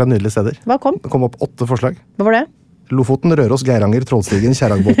 Jeg googlet nydelige steder. Hva kom? Det kom opp 8 forslag. Hva var det? Lofoten, Røros, Geiranger, Trollstigen,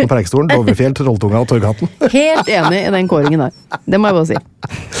 Kjerrangbåten, Preikestolen, Dovrefjell, Trolltunga og Torghatten. Helt enig i den kåringen der. Det må jeg bare si.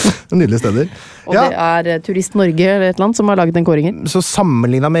 Nydelige steder. Og det Turist Norge eller et eller annet som har laget den kåringen. Så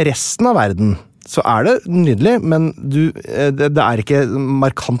sammenlignet med resten av verden, så det nydelig, men det ikke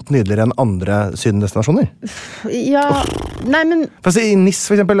markant nydeligere enn andre sydendestinasjoner. Ja, nei, men... I Nice,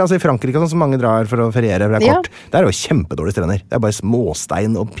 for eksempel, altså i Frankrike, sånn som mange drar for å feriere, kort, det jo kjempedårlige strender. Det bare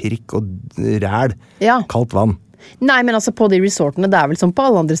småstein og pirk og ræl. Kaldt vann. Nei, men altså på de resortene, det vel som på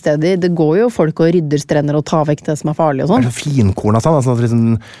alle andre steder. Det går jo folk og rydder strender og tar vekk det som farlig og sånn. Det så finkorn og sånn at liksom,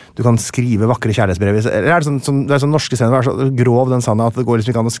 du kan skrive vakre kjærlighetsbrev. Det sånn norske strender, det så grov den sanda at det går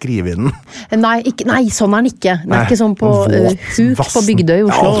liksom ikke an å skrive i den. Nei, sånn den ikke. Den ikke sånn på Huk på Bygdøy i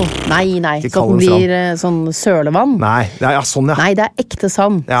Oslo. Nei, sånn den blir sånn sølevann. Nei, sånn Nei, det ekte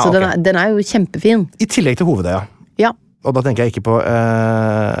sand. Så den jo kjempefin. I tillegg til Hovedøya. Ja. Og da tenker jeg ikke på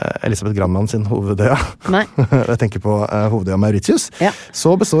Elisabeth Granmann sin Hovedøya. Nei. Jeg tenker på Hovedøya Mauritius. Ja.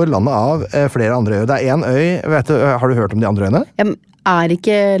 Så består landet av flere andre øyer. Det en øy, har du hørt om de andre øyene?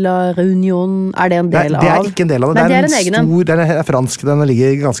 Ikke La Réunion, det en del av? Det ikke en del av det. Nei, det en egen en. Den fransk, den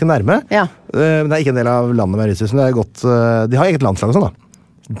ligger ganske nærme. Ja. Det ikke en del av landet Mauritius, men de har eget landslag og sånn da.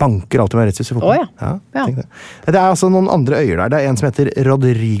 Banker alltid Mauritius i fotball. Ja. Det altså noen andre øyer der. Det en som heter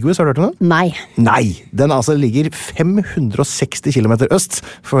Rodriguez, har du hørt om den? Nei. Den altså ligger 560 kilometer øst,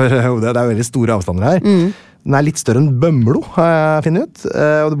 for det veldig store avstander her. Den litt større enn Bømlo, har jeg funnet ut.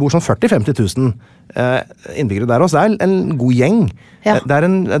 Og det bor sånn 40-50 000 innbyggere der også. Det en god gjeng. Ja. Det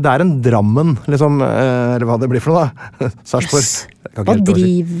en Drammen, liksom, eller hva det blir for noe da. Sarpsborg. Hva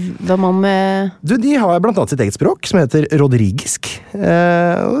driver man med? De har blant annet sitt eget språk, som heter rodrigisk.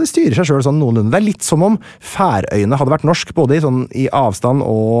 Og de styrer seg selv sånn noenlunde. Det litt som om Færøyene hadde vært norsk, både i avstand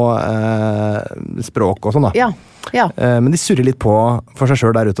og språk og sånn da. Ja. Men de surrer litt på for seg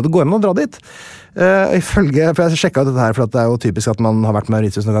selv der ute, og det går an å dra dit. For jeg sjekket dette her, for det jo typisk at man har vært med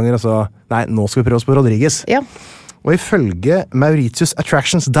Mauritius noen ganger, og så, nei, nå skal vi prøve oss på Rodriguez. Ja. Og ifølge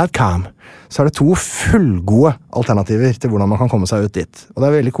MauritiusAttractions.com så det 2 fullgode alternativer til hvordan man kan komme seg ut dit. Og det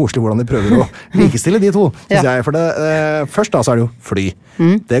veldig koselig hvordan de prøver å likestille de 2, synes jeg. For først da så det jo fly.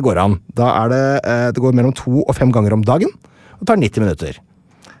 Det går an. Da det går mellom 2 og 5 ganger om dagen, og tar 90 minutter.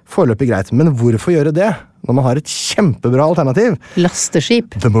 Foreløpig greit, men hvorfor gjøre det når man har et kjempebra alternativ?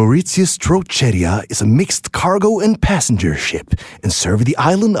 Lasteskip. The Mauritius Trocheria is a mixed cargo and passenger ship and serve the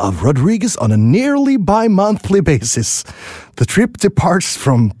island of Rodrigues on a nearly bi-monthly basis. The trip departs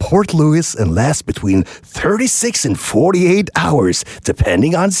from Port Louis and lasts between 36 and 48 hours,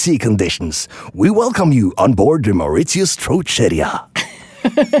 depending on sea conditions. We welcome you on board the Mauritius Trocheria.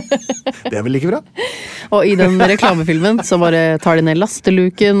 Det vel like bra. Og i den reklamefilmen så bare tar de ned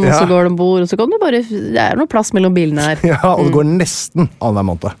lasteluken, og så går de bord, og så kan du bare, det noe plass mellom bilene her. Ja, og det går nesten annenhver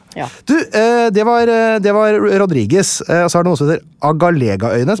måned. Ja. Du, det var Rodrigues, og så har det noe som heter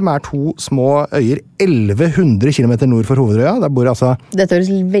Agalega-øyene, som 2 små øyer 1100 kilometer nord for hovedøya. Der bor altså... Dette høres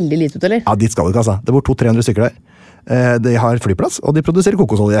veldig lite ut, eller? Ja, dit skal du ikke, altså. Det bor 200-300 stykker der. De har flyplass, og de produserer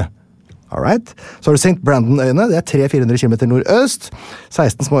kokosolje. Alright. Så har du St. Brandon-øyene, det 300-400 kilometer nordøst.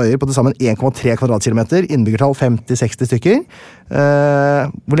 16 små øyer på til sammen 1,3 kvadratkilometer, innbyggertall 50-60 stykker.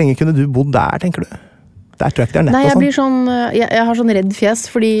 Hvor lenge kunne du bodd der, tenker du? Der tror jeg ikke det nett. Nei, jeg blir sånn, jeg har sånn redd fjes,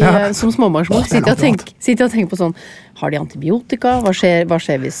 fordi som småbarnsmor sitter jeg og tenker på sånn, har de antibiotika? Hva skjer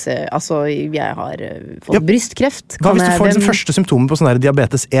hvis jeg har fått brystkreft? Hva hvis du får den første symptomen på sånn der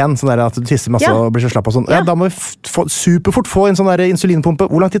diabetes 1, sånn der at du tisser masse og blir så slapp og sånn? Ja, da må vi superfort få en sånn der insulinpumpe.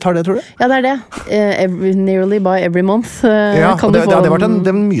 Hvor lang tid tar det, tror du? Ja, det det. Nearly by every month. Ja, og det har vært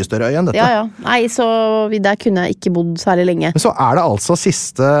en mye større øy enn dette. Ja. Nei, så der kunne jeg ikke bodd særlig lenge. Men så det altså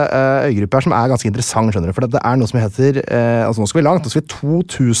siste øygruppe her som ganske interessant, skjønner du, for det noe som heter, nå skal vi langt, nå skal vi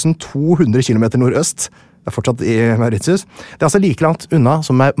 2200 kilometer nordøst. Det fortsatt i Mauritius. Det altså like langt unna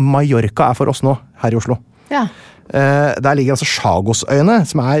som Mallorca for oss nå, her i Oslo. Ja. Der ligger altså Chagosøyene,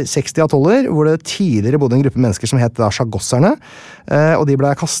 som 60 atoller, hvor det tidligere bodde en gruppe mennesker som het Chagosserne, og de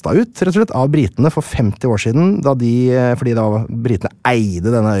ble kastet ut, rett og slett, av britene for 50 år siden, fordi da britene eide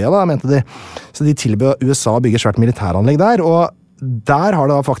denne øya, da, mente de. Så de tilbød USA å bygge svært militæranlegg der, og der har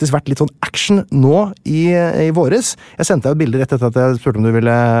det faktisk vært litt sånn action nå i våres. Jeg sendte deg et bilde rett etter at jeg spurte om du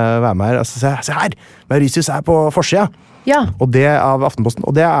ville være med her. Altså, se her! Mauritius på forsida. Ja. Og det av Aftenposten.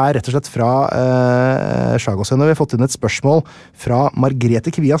 Og det rett og slett fra Chagosøyene. Vi har fått inn et spørsmål fra Margrethe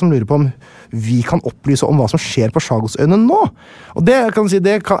Kvia, som lurer på om vi kan opplyse om hva som skjer på Chagosøyene nå. Og det kan si,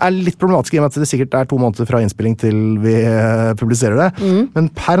 det litt problematisk, i og med at det sikkert 2 måneder fra innspilling til vi publiserer det. Men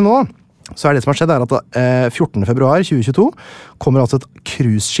per nå så det som har skjedd at 14. februar 2022 kommer altså et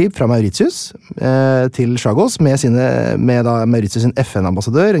cruiseskip fra Mauritius til Chagos med Mauritius sin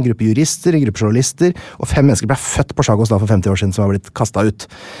FN-ambassadør, en gruppe jurister, en gruppe journalister, og 5 mennesker ble født på Chagos da for 50 år siden som har blitt kastet ut.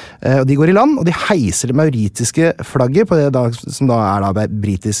 Og de går i land, og de heiser det mauritiske flagget på det som da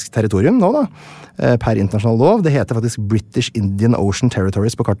britisk territorium nå da, per internasjonal lov. Det heter faktisk British Indian Ocean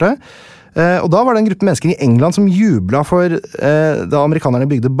Territories på kartet. Og da var det en gruppe mennesker i England som jublet for da amerikanerne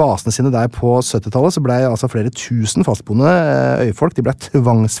bygde basene sine der på 70-tallet, så ble altså flere tusen fastboende øyfolk, de ble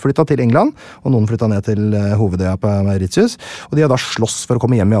tvangsflyttet til England, og noen flyttet ned til hovedøya på Mauritius, og de har da slåss for å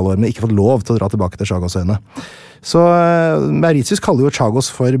komme hjem i alle år, men ikke fått lov til å dra tilbake til Chagosøyene. Så Mauritius kaller jo Chagos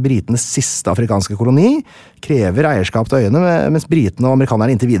for britenes siste afrikanske koloni, krever eierskap til øyene, mens britene og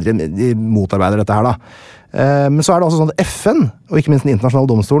amerikanerne inntil videre de motarbeider dette her da. Men så det altså sånn at FN, og ikke minst den internasjonale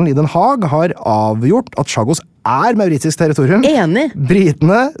domstolen i Den Haag, har avgjort at Chagos mauritisk territorium. Enig.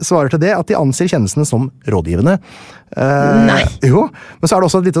 Britene svarer til det at de anser kjennelsene som rådgivende. Nei. Jo, men så det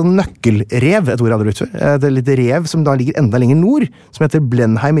også et lite nøkkelrev, et ord jeg hadde brukt før. Det et lite rev som da ligger enda lenger nord, som heter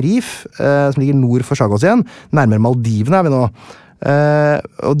Blenheim Reef, som ligger nord for Chagos igjen. Nærmere Maldivene vi nå.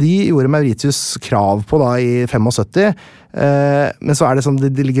 Og de gjorde Mauritius krav på da i 75, men så det sånn,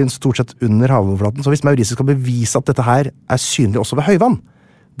 de ligger stort sett under havoverflaten, så hvis Mauritius skal bevise at dette her synlig også ved høyvann,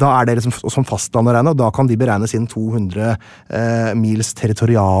 da det liksom som fastland å regne, og da kan de beregne sin 200 mils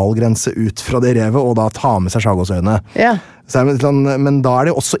territorialgrense ut fra det revet, og da ta med seg Chagosøyene. Ja. Men da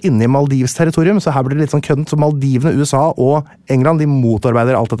det også inne i Maldivs territorium, så her blir det litt sånn køddent, så Maldivene, USA og England, de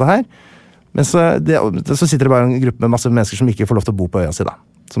motarbeider alt dette her. Men så sitter det bare en gruppe med masse mennesker som ikke får lov til å bo på øya si da,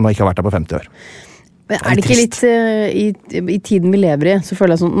 som ikke har vært der på 50 år. Men det ikke litt i tiden vi lever i, så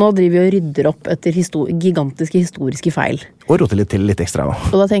føler jeg sånn, nå driver vi og rydder opp etter gigantiske historiske feil. Og roter litt til litt ekstra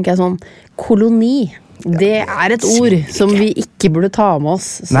også. Og da tenker jeg sånn, koloni, det et ord som vi ikke burde ta med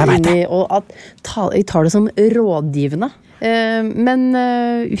oss. Nei, vet jeg. Og at vi tar det som rådgivende. Men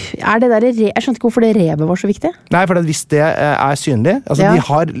det der jeg skjønte ikke hvorfor det revet var så viktig. Nei, for hvis det synlig, altså de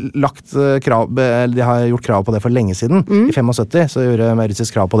har gjort krav på det for lenge siden. I 75 så gjorde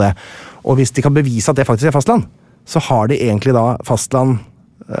Mauritius krav på det. Og hvis de kan bevise at det faktisk fastland, så har de egentlig da fastland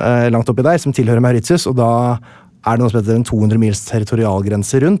langt oppi der, som tilhører Mauritius, og da det noe som heter en 200 mils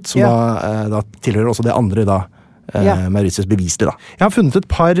territorialgrense rundt, som da tilhører også det andre da Mauritius beviselig da. Jeg har funnet et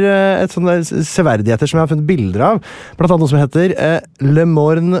par sånne severdigheter som jeg har funnet bilder av, blant annet noe som heter Le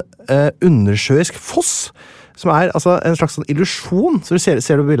Morne undersjøisk foss, som altså en slags sånn illusjon. Så ser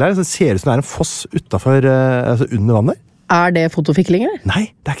du på bildet her, så det ser ut som det en foss utenfor, altså under vannet. Er det fotofikling, eller?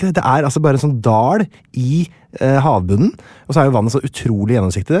 Nei, det ikke det. Det altså bare en sånn dal i havbunnen, og så jo vannet så utrolig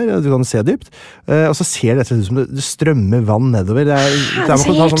gjennomsiktig der, du kan se dypt, og så ser det ut som det strømmer vann nedover. Det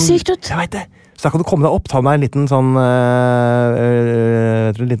ser helt sykt ut! Jeg vet det! Så da kan du komme deg opp, ta deg en liten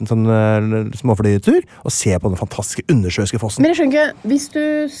sånn småflytur, og se på den fantastiske undersjøiske fossen. Men jeg skjønner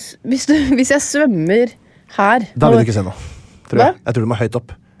ikke, hvis jeg svømmer her... Da vil du ikke se noe, tror jeg. Jeg tror du må høyt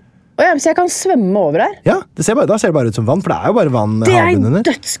opp. Hvis jeg kan svømme over her? Ja, da ser det bare ut som vann, for det jo bare vann med havbunnen under.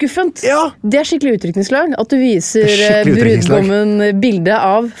 Det dødsskuffent! Ja. Det skikkelig utrykningslag, at du viser brudgommen bildet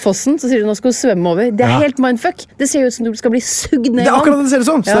av fossen, så sier du nå skal du svømme over. Det helt mindfuck. Det ser ut som du skal bli sugd ned i vann. Det akkurat det ser ut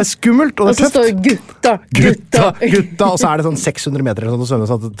som, så det skummelt, og det tøft. Og så står gutta, og så det sånn 600 meter eller sånn å svømme,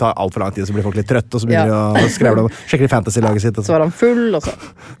 så det tar alt for lang tid, så blir folk litt trøtte, og så begynner de å skrevle og sjekke i fantasy-laget sitt. Så han full, og så.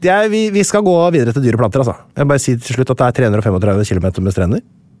 Vi skal gå videre til dyre planter, altså. Jeg vil bare si til slutt at det 335 kilometer med strender.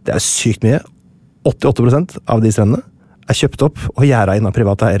 Det sykt mye. 88% av de strendene kjøpt opp og gjerdet inn av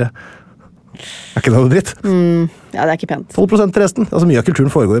private eiere. Ikke noe dritt? Ja, det ikke pent. 12% til resten. Altså, mye av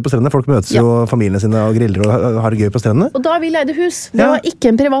kulturen foregår på strendene. Folk møtes jo familiene sine og griller og har det gøy på strendene. Og da vi leide hus, det var ikke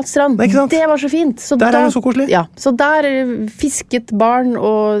en privat strand. Nei, ikke sant? Det var så fint. Så der det så koselig. Ja, så der fisket barn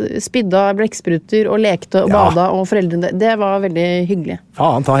og spidda blekkspruter og lekte og bada og foreldrene. Det var veldig hyggelig.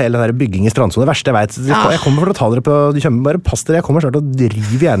 Faen, ta hele den der bygging i strandsone. Det verste jeg vet. Jeg kommer for å ta dere på de kommer bare pass dere. Jeg kommer snart og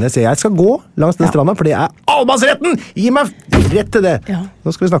driver gjerne. Jeg skal gå langs den stranda, for det allemannsretten! Gi meg rett til det! Ja. Nå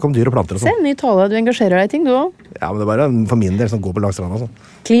skal vi snakke om dyr og planter og sånn. Se en ny tale. Du engasjerer deg i ting, du også. Ja, men det bare for min del som går på langs stranda og sånn.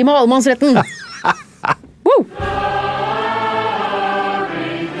 Klima og allemannsretten! Woo!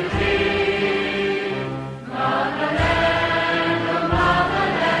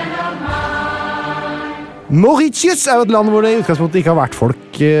 Mauritius jo et land hvor det i utgangspunktet ikke har vært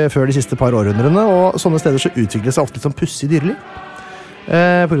folk før de siste par århundrene, og sånne steder så utvikler det seg ofte litt sånn pussig dyreliv.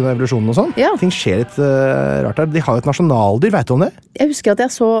 På grunn av evolusjonen og sånn. Ja. Ting skjer litt rart der. De har jo et nasjonaldyr, vet du om det? Jeg husker at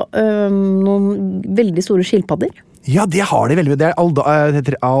jeg så noen veldig store skilpadder. Ja, det har de veldig. Det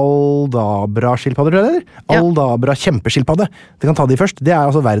heter Aldabra-skilpadder, tror jeg det er. Aldabra kjempeskilpadde. Det kan ta de først. Det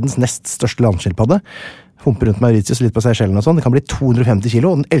altså verdens nest største landskilpadde. Humper rundt Mauritius litt på Seychellen og sånn. Det kan bli 250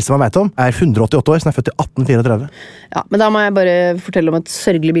 kilo. Den eldste man vet om 188 år, så den født i 1834. Ja, men da må jeg bare fortelle om et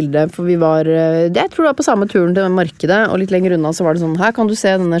sørgelig bilde, for vi var, jeg tror det var på samme turen til markedet, og litt lenger unna så var det sånn, her kan du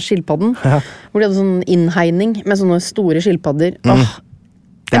se denne skilpadden, hvor de hadde sånn innhegning med sånne store skilpadder.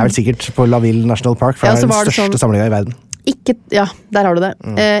 Det vel sikkert på La Ville National Park, for det den største samlingen i verden. Ja, der har du det.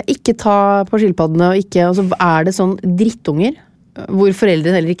 Ikke ta på skilpaddene, og så det sånn drittunger, hvor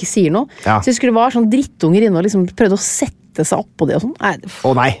foreldrene heller ikke sier noe. Ja. Så jeg skulle være sånn drittunger inne og liksom prøvde å sette seg opp på det og sånn.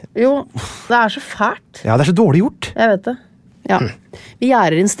 Nei. Jo, det så fælt. Ja, det så dårlig gjort. Jeg vet det. Ja. Vi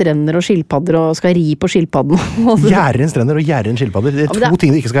gjerder inn strender og skilpadder og skal ri på skilpadden. Gjerder inn strender og gjerder inn skilpadder. Det to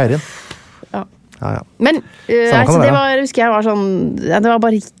ting du ikke skal gjerde inn. Ja. Men det husker jeg var sånn, det var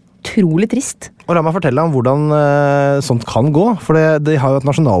bare utrolig trist. Og la meg fortelle om hvordan sånt kan gå, for de har jo et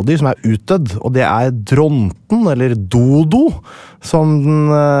nasjonaldyr som utdødd, og det dronten, eller dodo, som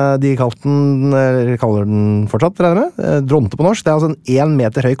de kaller den fortsatt, dronte på norsk. Det altså en 1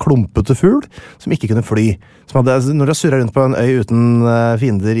 meter høy klumpete fugl som ikke kunne fly. Som når du har surret rundt på en øy uten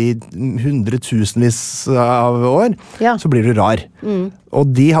fiender i hundretusenvis av år, så blir du rar. Og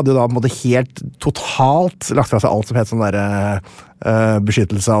de hadde jo da på en måte helt totalt lagt fra seg alt som het sånn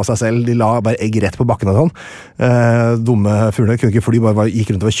beskyttelse av seg selv. De la bare egg rett på bakken og sånn. Dumme fuglene kunne ikke fly, bare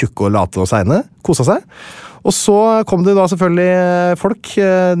gikk rundt og var tjukke og late og seine. Kosa seg. Og så kom det da selvfølgelig folk,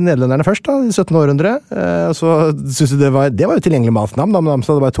 nederlenderne først da, i 17. århundre. Så synes de det var jo tilgjengelig matnavn,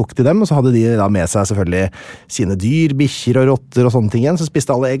 så det bare tok de dem, og så hadde de da med seg selvfølgelig sine dyr, bikkjer og rotter og sånne ting igjen, så spiste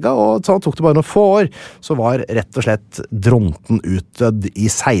alle egga, og så tok det bare noen få år, så var rett og slett dronten utdødd i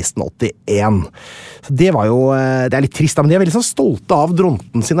 1681. Så det var jo, det litt trist, men de veldig sånn stolte av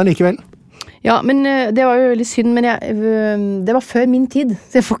dronten sin allikevel. Ja, men det var jo veldig synd, men det var før min tid,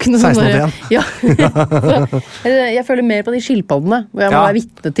 så jeg får ikke noe 1681. Ja. Jeg føler mer på de skilpaddene, hvor jeg må være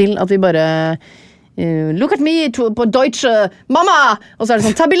vitne til at vi bare look at me på Deutsche, mamma! Og så det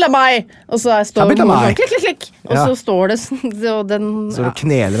sånn, ta bilde av meg! Og så står det sånn, klikk, klikk, klikk! Og så står det sånn, så du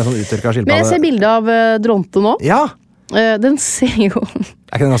kneler en sånn uttørka skilpadde. Men jeg ser bilde av dronte nå. Ja! Den ser jo...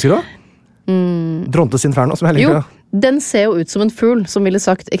 ikke den ganske rå? Drontes Inferno, som jeg liker. Jo. Den ser jo ut som en fugl som ville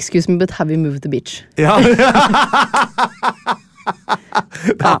sagt excuse me, but have you moved the beach? Ja.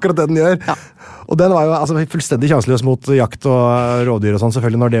 Det akkurat det den gjør. Ja. Og den var jo altså, fullstendig sjanseløs mot jakt og rådyr og sånn,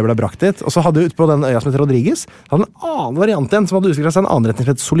 selvfølgelig, når det ble brakt dit. Og så hadde ute på den øya som heter Rodriguez, hadde en annen variant igjen, som hadde utviklet seg en annen retning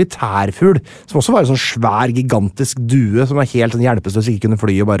som het solitærfugl, som også var en sånn svær, gigantisk due, som var helt sånn hjelpeløs, ikke kunne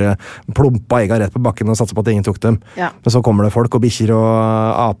fly og bare plumpa egga rett på bakken og satse på at ingen tok dem. Ja. Men så kommer det folk og bikkjer og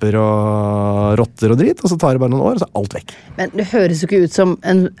aper og rotter og drit, og så tar det bare noen år, og så er alt vekk. Men det høres jo ikke ut som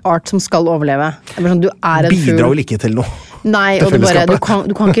en art som skal overleve. Det er bare sånn, du er en fugl. Bidrar vel ikke til noe. Nei, og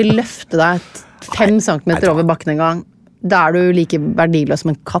du kan ikke løfte deg 5 centimeter over bakken en gang. Da er du like verdiløs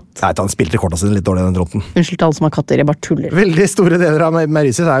som en katt. Nei, han spilte korta sine litt dårlig, den dronten. Unnskyld til alle som har katter, jeg bare tuller. Veldig store deler av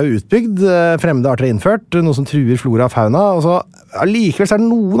Mauritius er jo utbygd, fremmede arter er innført, noe som truer flora og fauna, og så allikevel så er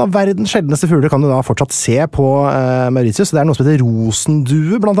det noen av verdens sjeldneste fugler kan du da fortsatt se på Mauritius. Det er noe som heter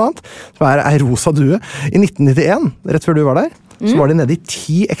rosendue, blant annet, som er ei rosa due. I 1991, rett før du var der, så var de nede i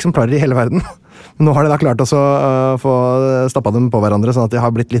 10 eksemplarer i hele verden. Nå har de da klart å få stappa dem på hverandre, sånn at de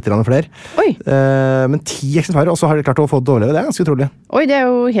har blitt litt flere. Oi. Men 10 eksemplarer, og så har de klart å få det til å overleve. Det er ganske utrolig. Oi, det er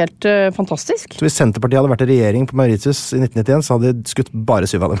jo helt fantastisk. Så hvis Senterpartiet hadde vært i regjering på Mauritius i 1991, så hadde de skutt bare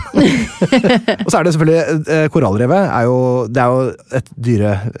 7 av dem. Og så er det selvfølgelig korallrevet. Det er jo et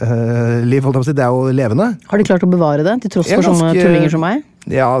dyreliv, holdt jeg på å si. Det er jo levende. Har de klart å bevare det, til tross for sånne tullinger som meg?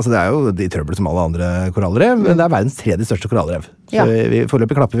 Ja, altså det er jo de trøbbel som alle andre korallrev, men det er verdens 3. største korallrev. Så Ja.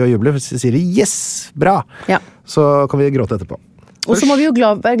 foreløpig klapper vi og jubler, for sier de yes, bra! Ja. Så kan vi gråte etterpå. Og så må vi jo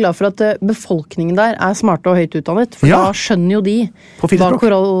være glad for at befolkningen der er smarte og høyt utdannet, for Ja. da skjønner jo de På 4 hva språk.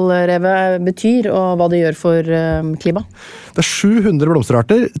 korallrevet betyr, og hva det gjør for klima. Det er 700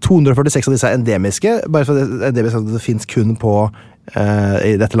 blomsterarter, 246 av disse er endemiske, bare for det det finnes kun på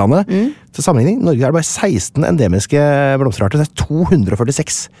i dette landet. Til sammenligning, Norge er det bare 16 endemiske blomsterarter, så det er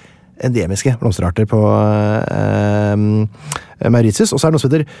 246 endemiske blomsterarter på Mauritius, og så er det noe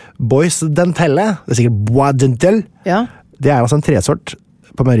som heter Bois dentelle, det er sikkert Bois dentel. Ja. Det er altså en tresort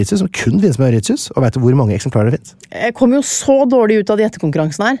på Mauritius som kun finnes på Mauritius, og vet du hvor mange eksemplarer det finnes? Jeg kom jo så dårlig ut av de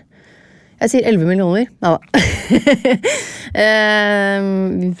gjettekonkurransen her. Jeg sier 11 millioner.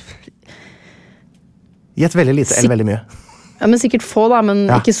 Gjett veldig lite eller veldig mye. Ja, men sikkert få da, men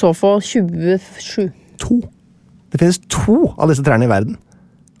Ja. ikke så få. 27. 2. Det finnes 2 av disse trærne i verden,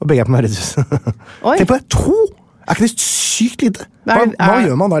 og begge er på Mauritius. Oi. Tenk på det, 2! Er ikke det sykt lite? Hva Er-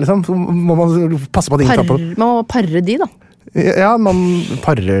 gjør man da, liksom? Må man passe på at ingen tapper? Man må parre de, da. Ja, man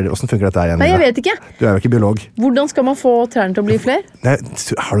parer. Hvordan funker dette her igjen? Nei, jeg Ida? vet ikke. Du er jo ikke biolog. Hvordan skal man få trærne til å bli flere? Nei,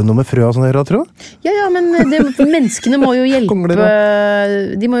 har du noe med frø og sånn å gjøre, tro? Ja, men menneskene må jo hjelpe.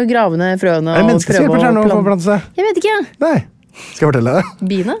 Kongler, De må jo grave ned frøene Er det og mennesker som prøve hjelper å trærne å plante. forplante seg? Jeg vet ikke. Nei. Skal jeg fortelle deg?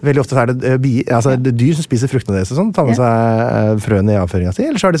 Biene? Veldig ofte så er det det er dyr som spiser fruktene deres og sånn, tar med seg frøene i avføringa si,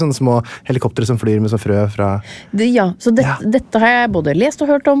 eller så er det sånne små helikoptre som flyr med sånn frø fra Så Ja. dette har jeg både lest og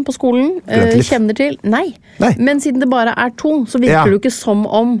hørt om på skolen. Glemt litt. Kjenner til. Nei. Nei. Men siden det bare er 2, så virker Ja. det jo ikke som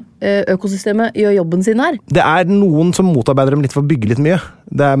om økosystemet gjør jobben sin her. Det er noen som motarbeider dem litt for å bygge litt mye.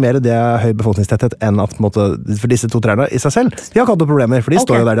 Det er mer det høy befolkningstetthet enn at på en måte, for disse 2 trærne i seg selv. De har ikke hatt noen problemer, for de Ok.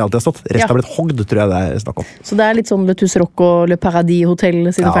 står jo der de alltid har stått. Resten Ja. har blitt hogd, tror jeg det er snakk om. Så det er litt sånn Le Tusserock og Le Paradis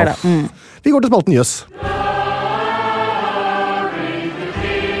Hotel sine Ja. feil. Da. Vi går til spalten Jøss.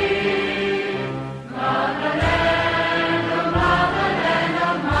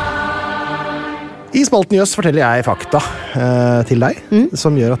 I spalten Jøss forteller jeg fakta til deg,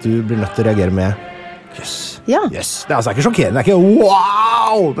 som gjør at du blir nødt til å reagere med jøss. Ja. Jøss. Det er altså ikke sjokkerende, det er ikke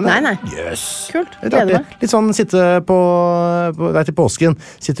wow! Men det er Nei. jøss. Kult. Litt Gleder artig. Litt sånn sitte på vei til påsken,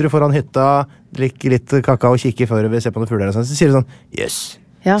 sitter du foran hytta, drikker litt kakao og kikker før vi ser på noen fugler, og sånn, så sier du sånn jøss.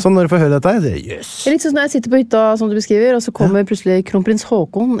 Ja. Sånn når du får høre dette, sier du jøss. Det er litt sånn når jeg sitter på hytta, som du beskriver, og så kommer plutselig kronprins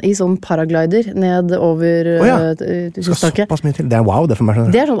Haakon i sånn paraglider ned over ja. Skal hustaket. såpass mye til. Det er wow, det for meg.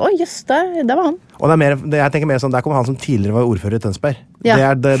 skjønner du. Det er sånn, oi jøss, der var han. Og det er mer, jeg tenker mer sånn, der kommer han som tidligere var ordfører i Tønsberg. Ja.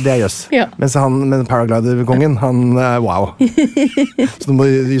 Det er jøss. Ja. Mens men paraglider-kongen, han er wow. Så du må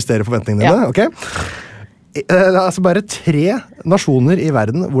justere forventningene dine, Ja. ok? Det er altså bare 3 nasjoner i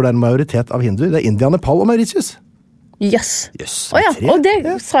verden hvor det er en majoritet av hinduer. Det er India, Nepal og Mauritius. Jøss. Jøss, Å ja, 3? og det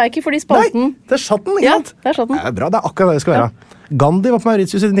sa jeg ikke fordi spalten. Nei, det er satt den, ikke Ja, sant? der satt den. Det er bra, det er akkurat det det skal være. Gandhi var på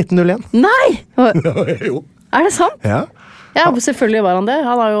Mauritius i 1901. Nei! Jo. Er det sant? Ja. Ja, selvfølgelig var han det.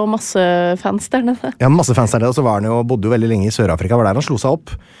 Han har jo masse fans der nede. Ja, masse fans der, og så var han jo, bodde jo veldig lenge i Sør-Afrika, var der han slo seg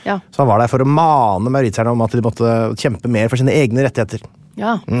opp. Ja, Så han var der for å mane mauritierne om at de måtte kjempe mer for sine egne rettigheter.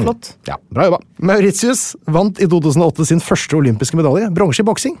 ja flott. Ja, bra jobba. Mauritius vant i 2008 sin første olympiske medalje, bronse i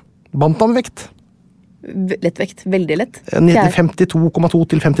boksing. Bantamvekt. Lettvekt. Veldig lett. 52,2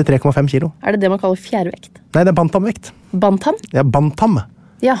 til 53,5 kilo. Er det det man kaller fjærvekt? Nei, det er bantamvekt. Bantam? Ja, bantam.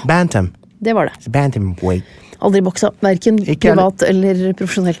 Ja. Bantam. Det var det. Bantamweight. Aldri boksa, hverken privat eller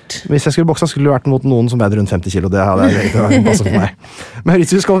profesjonelt. Hvis jeg skulle boksa, skulle det vært mot noen som veide rundt 50 kilo. Det hadde jeg passet for meg.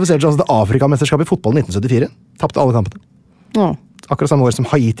 Mauritius kvalifiserte seg til Afrikamesterskapet i fotball i 1974. Tappte alle kampene. Ja. Akkurat samme år som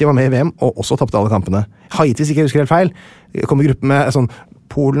Haiti var med i VM, og også tappte alle kampene. Haiti, hvis ikke jeg husker helt feil, kom i gruppe med sånn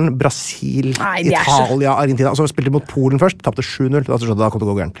Polen, Brasil, Italia, Argentina. Og så spilte de mot Polen først, tappte 7-0. Da kom det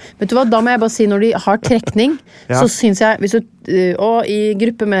å gå gærent. Vet du hva, da må jeg bare si, når de har trekning, så synes jeg, hvis du, og i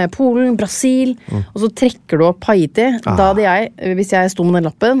gruppe med Polen, Brasil, og så trekker du opp Haiti, da hadde jeg, hvis jeg sto med den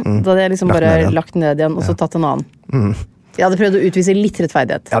lappen, da hadde jeg liksom bare lagt den ned igjen, og så tatt en annen. Jeg hadde prøvd å utvise litt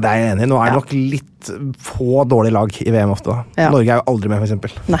rettferdighet. Ja, det er jeg enig i. Nå er det nok litt få dårlige lag i VM ofte. Norge er jo aldri med, for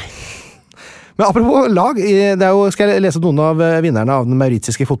eksempel. Nei. Men apropos lag, skal jeg lese noen av vinnerne av den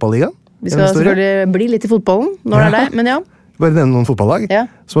mauritiske fotballligaen? Vi skal selvfølgelig bli litt i fotballen når det er det, men ja. Bare nevne noen fotballag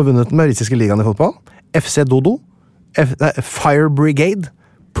som har vunnet den mauritiske ligaen i fotball. FC Dodo, Fire Brigade,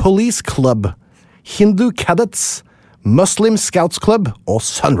 Police Club, Hindu Cadets, Muslim Scouts Club og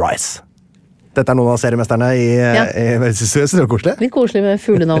Sunrise. Dette er noen av seriemesterne i Mauritius. Det er koselig. Litt koselig med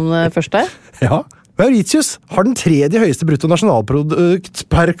fuglenavn først der. Ja. Mauritius har den tredje høyeste brutto nasjonalprodukt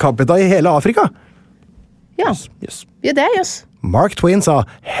per capita i hele Afrika. Ja, yes. Ja, det er jøss. Mark Twain sa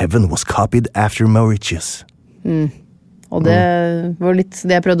 «Heaven was copied after Mauritius». Og det var litt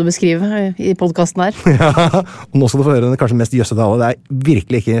det jeg prøvde å beskrive i podcasten her. Ja, og nå skal du få høre den kanskje mest jøssete av alle. Det er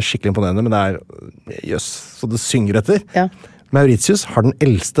virkelig ikke skikkelig imponerende, men det er jøss, så det synger etter. Ja. Mauritius har den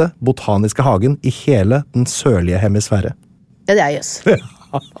eldste botaniske hagen i hele den sørlige hemisfære. Ja, det er jøss.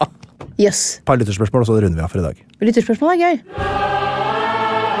 Jøss. Et par lytterspørsmål, og så runder vi av for i dag. Lytterspørsmål er gøy.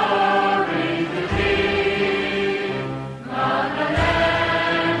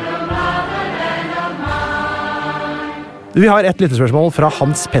 Vi har et lytterspørsmål fra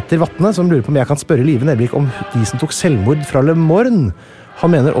Hans Petter Vatne, som lurer på om jeg kan spørre Live Nelvik om de som tok selvmord fra Le Morne. Han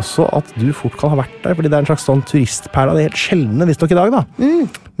mener også at du fort kan ha vært der, fordi det er en slags sånn turistperla. Det er helt sjeldne, visst nok i dag, da.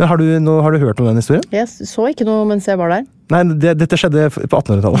 Men har du hørt om den historien? Jeg så ikke noe mens jeg var der. Nei, dette skjedde på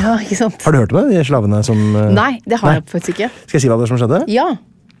 1800-tallet. Ja, ikke sant. Har du hørt om det, de slavene som... Nei, det har jeg faktisk ikke. Skal jeg si hva det som skjedde? Ja.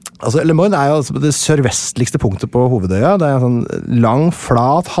 Altså, Le Morne er jo det sørvestligste punktet på hovedøya. Det er en sånn lang,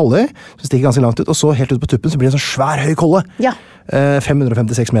 flat halvøy som stikker ganske langt ut, og så helt ut på tuppen så blir det en sånn svær høy kolle. Ja.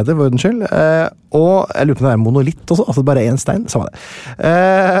 556 meter, for ordens skyld. Og jeg lurer på om det er monolitt også, altså bare en stein, samme det.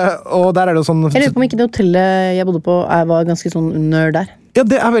 Og der er det jo sånn... Jeg lurer på om ikke det hotellet jeg bodde på var ganske sånn under der. Ja,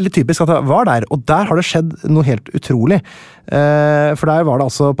 det er veldig typisk at jeg var der, og der har det skjedd noe helt utrolig. For der var det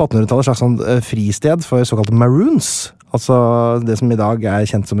altså på 1800-tallet et slags sånn fristed for såkalte maroons. Altså det som i dag er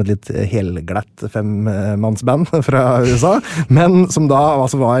kjent som et litt helglatt femmannsband fra USA, men som da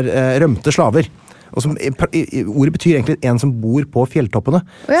altså var rømte slaver. Og som, ordet betyr egentlig en som bor på fjelltoppene.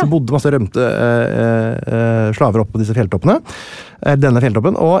 Så bodde masse rømte slaver opp på disse fjelltoppene. Denne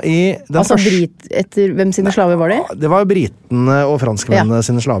fjelltoppen. Og i den altså etter hvem sine slaver var det? Det var britene og franskmennene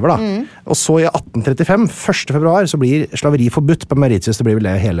sine slaver, da. Og så i 1835, 1. februar, så blir slaveri forbudt på Mauritius. Det blir vel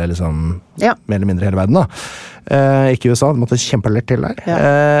det hele, liksom, mer eller mindre hele verden, da. Ikke i USA, det måtte kjempelert til der.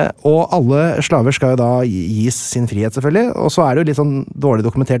 Og alle slaver skal jo da gis sin frihet, selvfølgelig. Og så er det jo litt sånn dårlig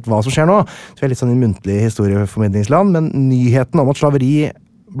dokumentert hva som skjer nå. Så vi er litt sånn i muntlig historieformidlingsland, men nyheten om at slaveri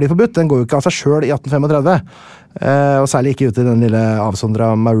blir forbudt, den går jo ikke av seg selv i 1835. Og særlig ikke ut i den lille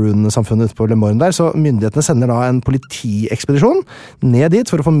avsondra Maroon-samfunnet ute på Le Morne der, så myndighetene sender da en politiekspedisjon ned dit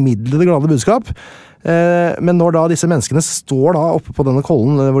for å formidle det glade budskap. Men når da disse menneskene står da oppe på denne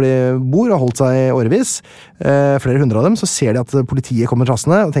kollen hvor de bor og har holdt seg i årevis, flere hundre av dem, så ser de at politiet kommer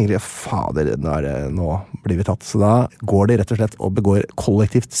trassende og tenker, fader, nå blir vi tatt. Så da går de rett og slett og begår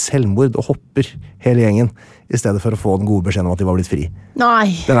kollektivt selvmord og hopper hele gjengen, i stedet for å få den gode beskjeden om at de var blitt fri. Nei!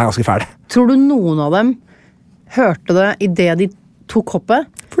 Den er ganske fæl. Tror du noen av dem hørte det i det de tok hoppet,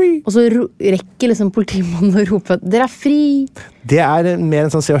 free. Og så rekker liksom politimannen å rope, dere er fri! Det er mer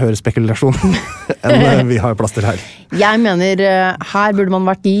en sånn se og høre-spekulasjon enn vi har plass til her. Jeg mener, her burde man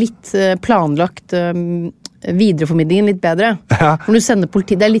vært litt planlagt videreformidlingen litt bedre. Ja. Når du sender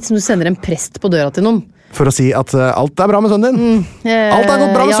politi, det er litt som du sender en prest på døra til noen. For å si at alt er bra med sønnen din. Alt er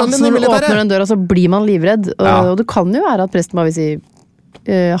gått bra med sønnen din i militæret. Når du åpner den døra, så blir man livredd. Og det kan jo være at presten bare vil si,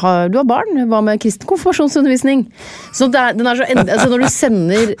 du har barn, hva med kristen konfirmasjonsundervisning? Så den er så altså når du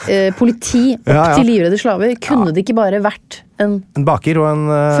sender politi opp til livredde slaver, kunne det ikke bare vært en baker og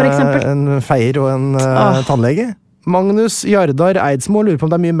en feier og en tannlege? Magnus Jardar Eidsmo lurer på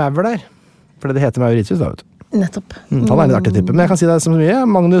om det er mye maver der, for det heter Mauritius da, vet du. Nettopp. Han er en artig type, men jeg kan si deg så mye,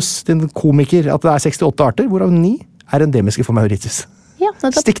 Magnus, din komiker, at det er 68 arter, hvorav 9 er endemiske for Mauritius. Ja,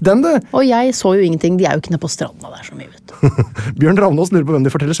 stikk den, du! Og jeg så jo ingenting, de er jo ikke nede på stranda der så mye, vet du. Bjørn Ravnås lurer på hvem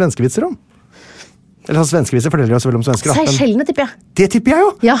de forteller svenskevitser om. Eller svenskeviser forteller jo selvfølgelig om svensker. Seychellene, tipper jeg. Det tipper jeg jo!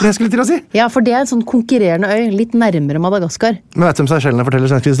 Ja. Det jeg skulle til å si. Ja, for det er en sånn konkurrerende øy, litt nærmere Madagaskar. Men vet du hvem Seychellene forteller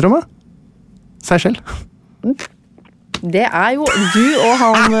svenskviser om? Seychell. Det er jo du og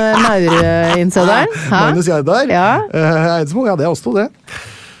han Maure-innsederen. Magnus Jardar. Ja. Eidsmo, ja, det er oss to, det.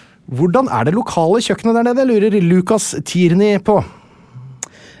 Hvordan er det lokale kjøkkenet der nede, lurer Lukas Tierney på?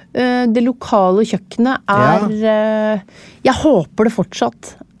 Det lokale kjøkkenet er jeg håper det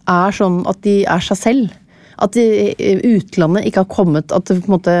fortsatt er sånn at de er seg selv. At utlandet ikke har kommet at det, på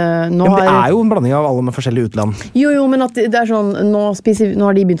en måte, nå det er jo en blanding av alle med forskjellige utland. Jo, men at det er sånn nå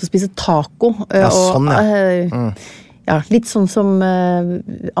har de begynt å spise taco. Ja, sånn, ja, litt sånn som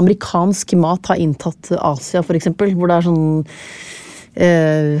amerikansk mat har inntatt Asia, for eksempel. Hvor det er sånn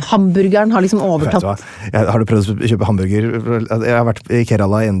hamburgeren har liksom overtatt. Har du prøvd å kjøpe hamburger? Jeg har vært i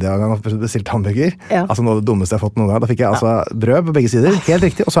Kerala i India en gang og bestilt hamburger. Ja. Altså noe av det dummeste jeg har fått noen gang. Da fikk jeg altså brød på begge sider, helt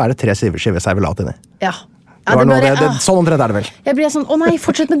riktig, og så er det 3 skiver servelat inni. Ja. Sånn omtrent er det vel. Jeg blir sånn, nei,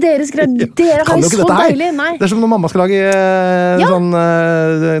 fortsett med deres greier. Dere har jo så deilig. Nei. Det er som når mamma skal lage sånn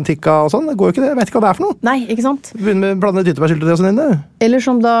tikka og sånn. Det går jo ikke det. Jeg vet ikke hva det er for noe. Nei, ikke sant? Begynner med blande tyttebærsyltetøy og sånn inne. Eller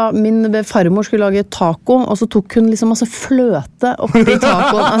som da min farmor skulle lage taco, og så tok hun liksom masse fløte oppi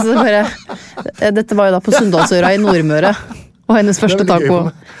tacoen. Altså dette var jo da på Sunndalsøra i Nordmøre. Og hennes første taco.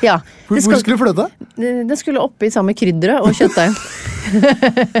 Ja. Hvor skulle fløte? Den skulle oppi samme krydderet og kjøttdeigen.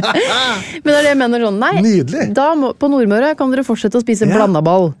 Men det er det jeg mener sånn, nei. Nydelig. På Nordmøre kan dere fortsette å spise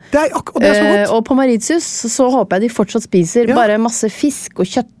blandaball. Det er så godt. Og på Mauritius så håper jeg de fortsatt spiser bare masse fisk og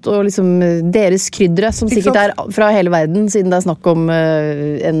kjøtt og liksom deres kryddere, som sikkert er fra hele verden, siden det er snakk om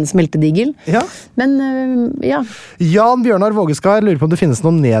en smeltedigel. Ja. Men, ja. Jan Bjørnar Vågeskar lurer på om det finnes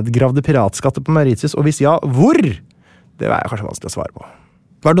noen nedgravde piratskatter på Mauritius, og hvis ja, hvor? Det er kanskje vanskelig å svare på.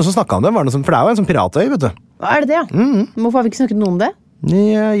 Var det noen som snakket om det? For det er jo en sånn piratøy, vet du. Er det det, ja? Hvorfor har vi ikke snakket noe om det?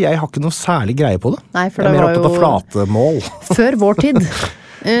 Jeg har ikke noe særlig greie på det. Nei, for jeg er det mer opptatt av flatemål. Før vår tid.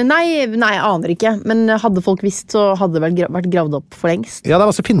 Nei, jeg aner ikke. Men hadde folk visst, så hadde det vel vært gravd opp for lengst. Ja, det er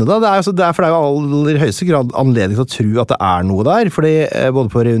vanskelig å finne det. For det er jo aller høyeste grad anledning til å tro at det er noe der. Fordi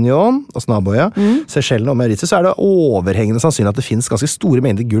både på Reunion, altså naboøya, Seychellene og Mauritius, så er det overhengende sannsynlig at det finnes ganske store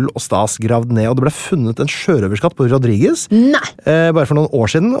mengder gull og stas gravd ned. Og det ble funnet en sjørøverskatt på Rodriguez. Nei! Bare for noen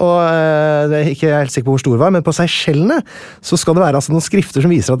år siden. Og jeg er ikke helt sikker på hvor stor det var, men på Seychellene så skal det være altså noen skrifter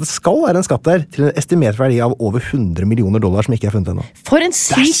som viser at det skal være en skatt der til en estimert verdi av over $100 millioner som ikke er funnet ennå. For en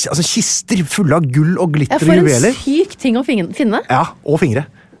Altså kister fulle av gull og glitter og juveler. For en syk ting å finne. Ja, og fingre.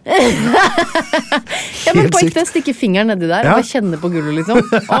 Men på ekte stikke fingeren nedi der og bare kjenne på gullet, liksom.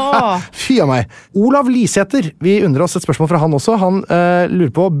 Fy av meg. Olav Lisæter, vi undrer oss et spørsmål fra han også. Han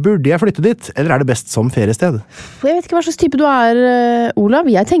lurer på, burde jeg flytte dit, eller er det best som feriested? Jeg vet ikke hva slags type du er,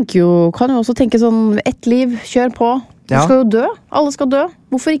 Olav. Jeg kan jo også tenke sånn, ett liv, kjør på. Du skal jo dø. Alle skal dø.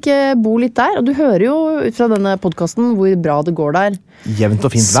 Hvorfor ikke bo litt der? Og du hører jo ut fra denne podcasten hvor bra det går der. Jevnt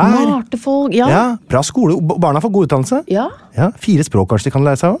og fint vær. Smarte folk, bra skole. Barna får god utdannelse. Ja. 4 språk kanskje de kan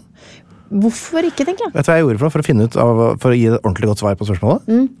lære seg også. Hvorfor ikke, tenker jeg? Vet du hva jeg gjorde for å finne ut for å gi et ordentlig godt svar på spørsmålet?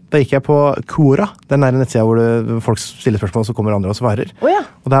 Da gikk jeg på Quora, den der nettsida hvor folk stiller spørsmål, så kommer andre og svarer.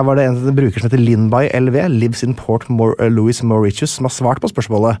 Og der var det en bruker som heter Linby LV, lives in Port Louis Mauritius, som har svart på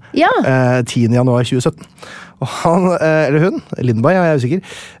spørsmålet 10. januar 2017. Og han, eller hun, Linby, jeg er usikker,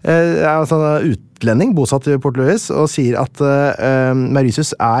 er altså utlending, bosatt i Port Louis, og sier at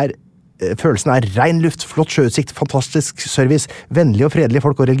Mauritius følelsen er ren luft, flott sjøutsikt, fantastisk service, vennlige og fredelige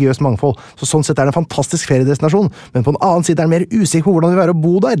folk og religiøst mangfold. Så sånn sett er det en fantastisk feriedestinasjon, men på en annen side er det mer usikker på hvordan det vil være å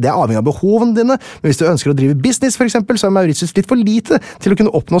bo der. Det er avhengig av behovene dine, men hvis du ønsker å drive business for eksempel, så er Mauritius litt for lite til å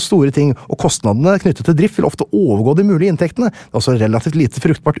kunne oppnå store ting, og kostnadene knyttet til drift vil ofte overgå de mulige inntektene. Det er også relativt lite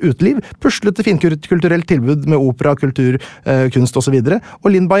fruktbart uteliv, puslete finkulturelt tilbud med opera, kultur, kunst og så videre,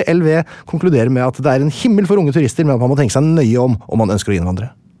 og Linby LV konkluderer med at det er en himmel for unge turister, men at man må tenke seg nøye om man ønsker å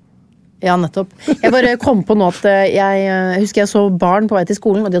innvandre. Ja, nettopp. Jeg bare kom på nå at jeg husker jeg så barn på vei til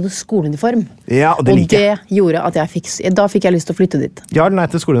skolen, og de hadde skoleuniform. Ja, og det liker jeg. Og det gjorde at da fikk jeg lyst til å flytte dit. Ja eller nei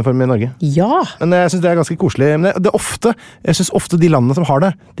til skoleuniform i Norge? Ja! Men jeg synes det er ganske koselig. Men jeg synes ofte de landene som har det,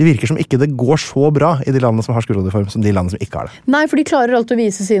 det virker som ikke det går så bra i de landene som har skoleuniform, som de landene som ikke har det. Nei, for de klarer alltid å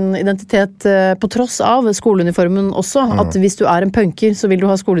vise sin identitet på tross av skoleuniformen også. At hvis du er en punker, så vil du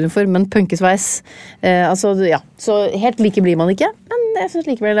ha skoleuniform, men punkesveis. Så helt like blir man ikke, men jeg synes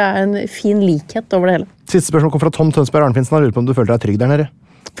likevel det er en fin likhet over det hele. Siste spørsmål kom fra Tom Tønsberg Arnfinsen. Han lurer på om du føler deg trygg der nede?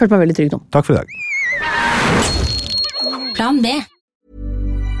 Følte meg veldig trygg, Tom. Takk for i dag. Plan B.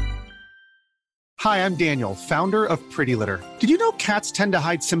 Hi, I'm Daniel, founder of Pretty Litter. Did you know cats tend to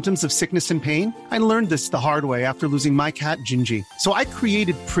hide symptoms of sickness and pain? I learned this the hard way after losing my cat, Gingy. So I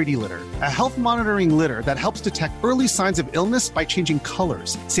created Pretty Litter, a health monitoring litter that helps detect early signs of illness by changing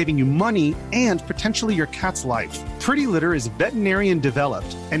colors, saving you money and potentially your cat's life. Pretty Litter is veterinarian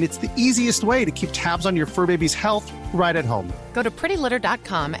developed, and it's the easiest way to keep tabs on your fur baby's health right at home. Go to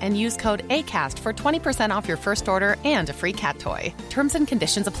prettylitter.com and use code ACAST for 20% off your first order and a free cat toy. Terms and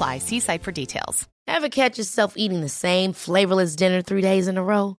conditions apply. See site for details. Ever catch yourself eating the same flavorless dinner 3 days in a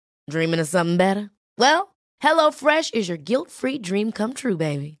row? Dreaming of something better? Well, HelloFresh is your guilt-free dream come true,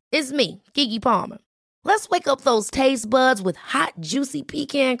 baby. It's me, Keke Palmer. Let's wake up those taste buds with hot, juicy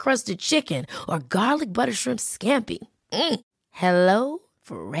pecan-crusted chicken or garlic butter shrimp scampi. Hello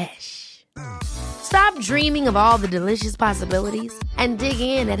Fresh. Stop dreaming of all the delicious possibilities and dig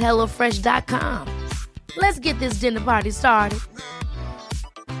in at HelloFresh.com. Let's get this dinner party started.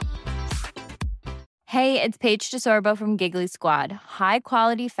 Hey, it's Paige DeSorbo from Giggly Squad. High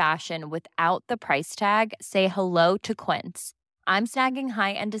quality fashion without the price tag. Say hello to Quince. I'm snagging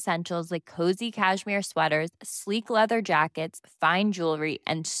high-end essentials like cozy cashmere sweaters, sleek leather jackets, fine jewelry,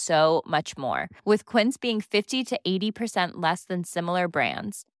 and so much more. With Quince being 50 to 80% less than similar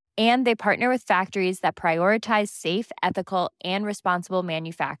brands. And they partner with factories that prioritize safe, ethical, and responsible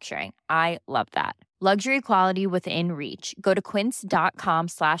manufacturing. I love that. Luxury quality within reach. Go to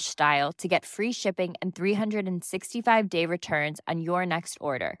quince.com/style to get free shipping and 365-day returns on your next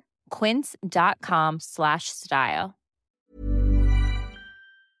order. Quince.com/style.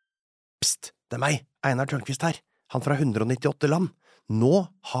 Psst, det meg, Einar Tørnquist her, han fra 198 land. Nå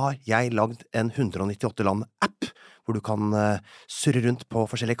har jeg lagd en 198 land-app, hvor du kan surre rundt på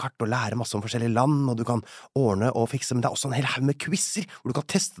forskjellige kart og lære masse om forskjellige land, og du kan ordne og fikse, men det er også en hel haug med quizzer, hvor du kan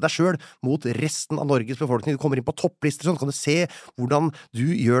teste deg selv mot resten av Norges befolkning. Du kommer inn på topplister, sånn kan du se hvordan du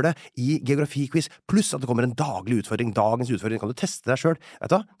gjør det i geografiquiz, pluss at det kommer en daglig utfordring, dagens utfordring, kan du teste deg selv.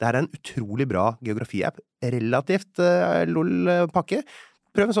 Vet du hva? Det her er en utrolig bra geografi-app, relativt lol-pakke.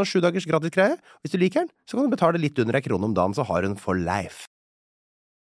 Prøv en sånn 7 dagers gratis greie. Hvis du liker den, så kan du betale litt under 1 krone om dagen, så har du den for life.